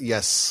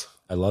 Yes.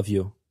 I love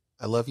you.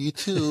 I love you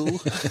too.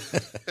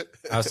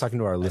 I was talking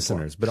to our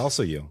listeners, but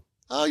also you.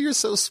 Oh, you're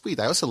so sweet.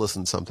 I also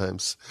listen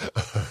sometimes.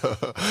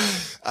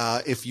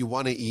 If you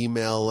want to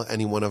email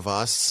any one of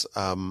us,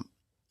 I'll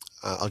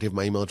give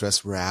my email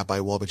address,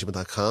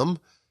 rabbiwolbe@gmail.com.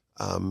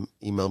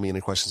 Email me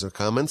any questions or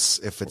comments.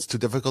 If it's too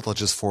difficult, I'll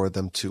just forward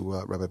them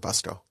to Rabbi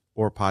Busto.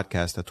 Or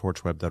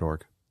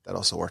podcast@torchweb.org. That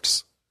also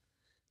works.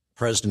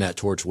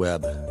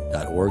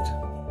 President@torchweb.org.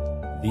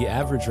 The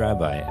average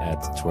rabbi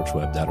at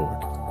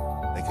torchweb.org.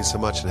 Thank you so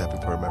much, and happy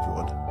Purim,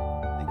 everyone.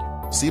 Thank you.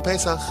 See you,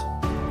 Pesach.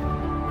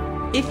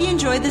 If you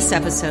enjoyed this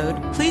episode,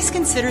 please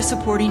consider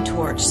supporting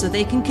Torch so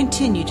they can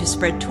continue to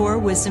spread Torah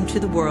wisdom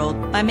to the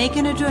world by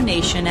making a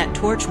donation at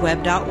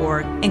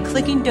torchweb.org and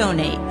clicking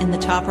donate in the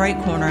top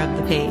right corner of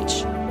the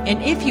page.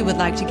 And if you would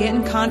like to get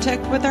in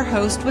contact with our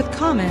host with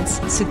comments,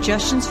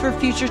 suggestions for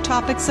future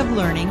topics of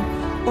learning,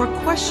 or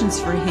questions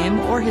for him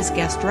or his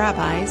guest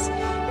rabbis,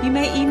 you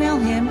may email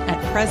him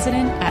at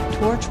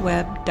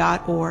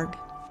president@torchweb.org.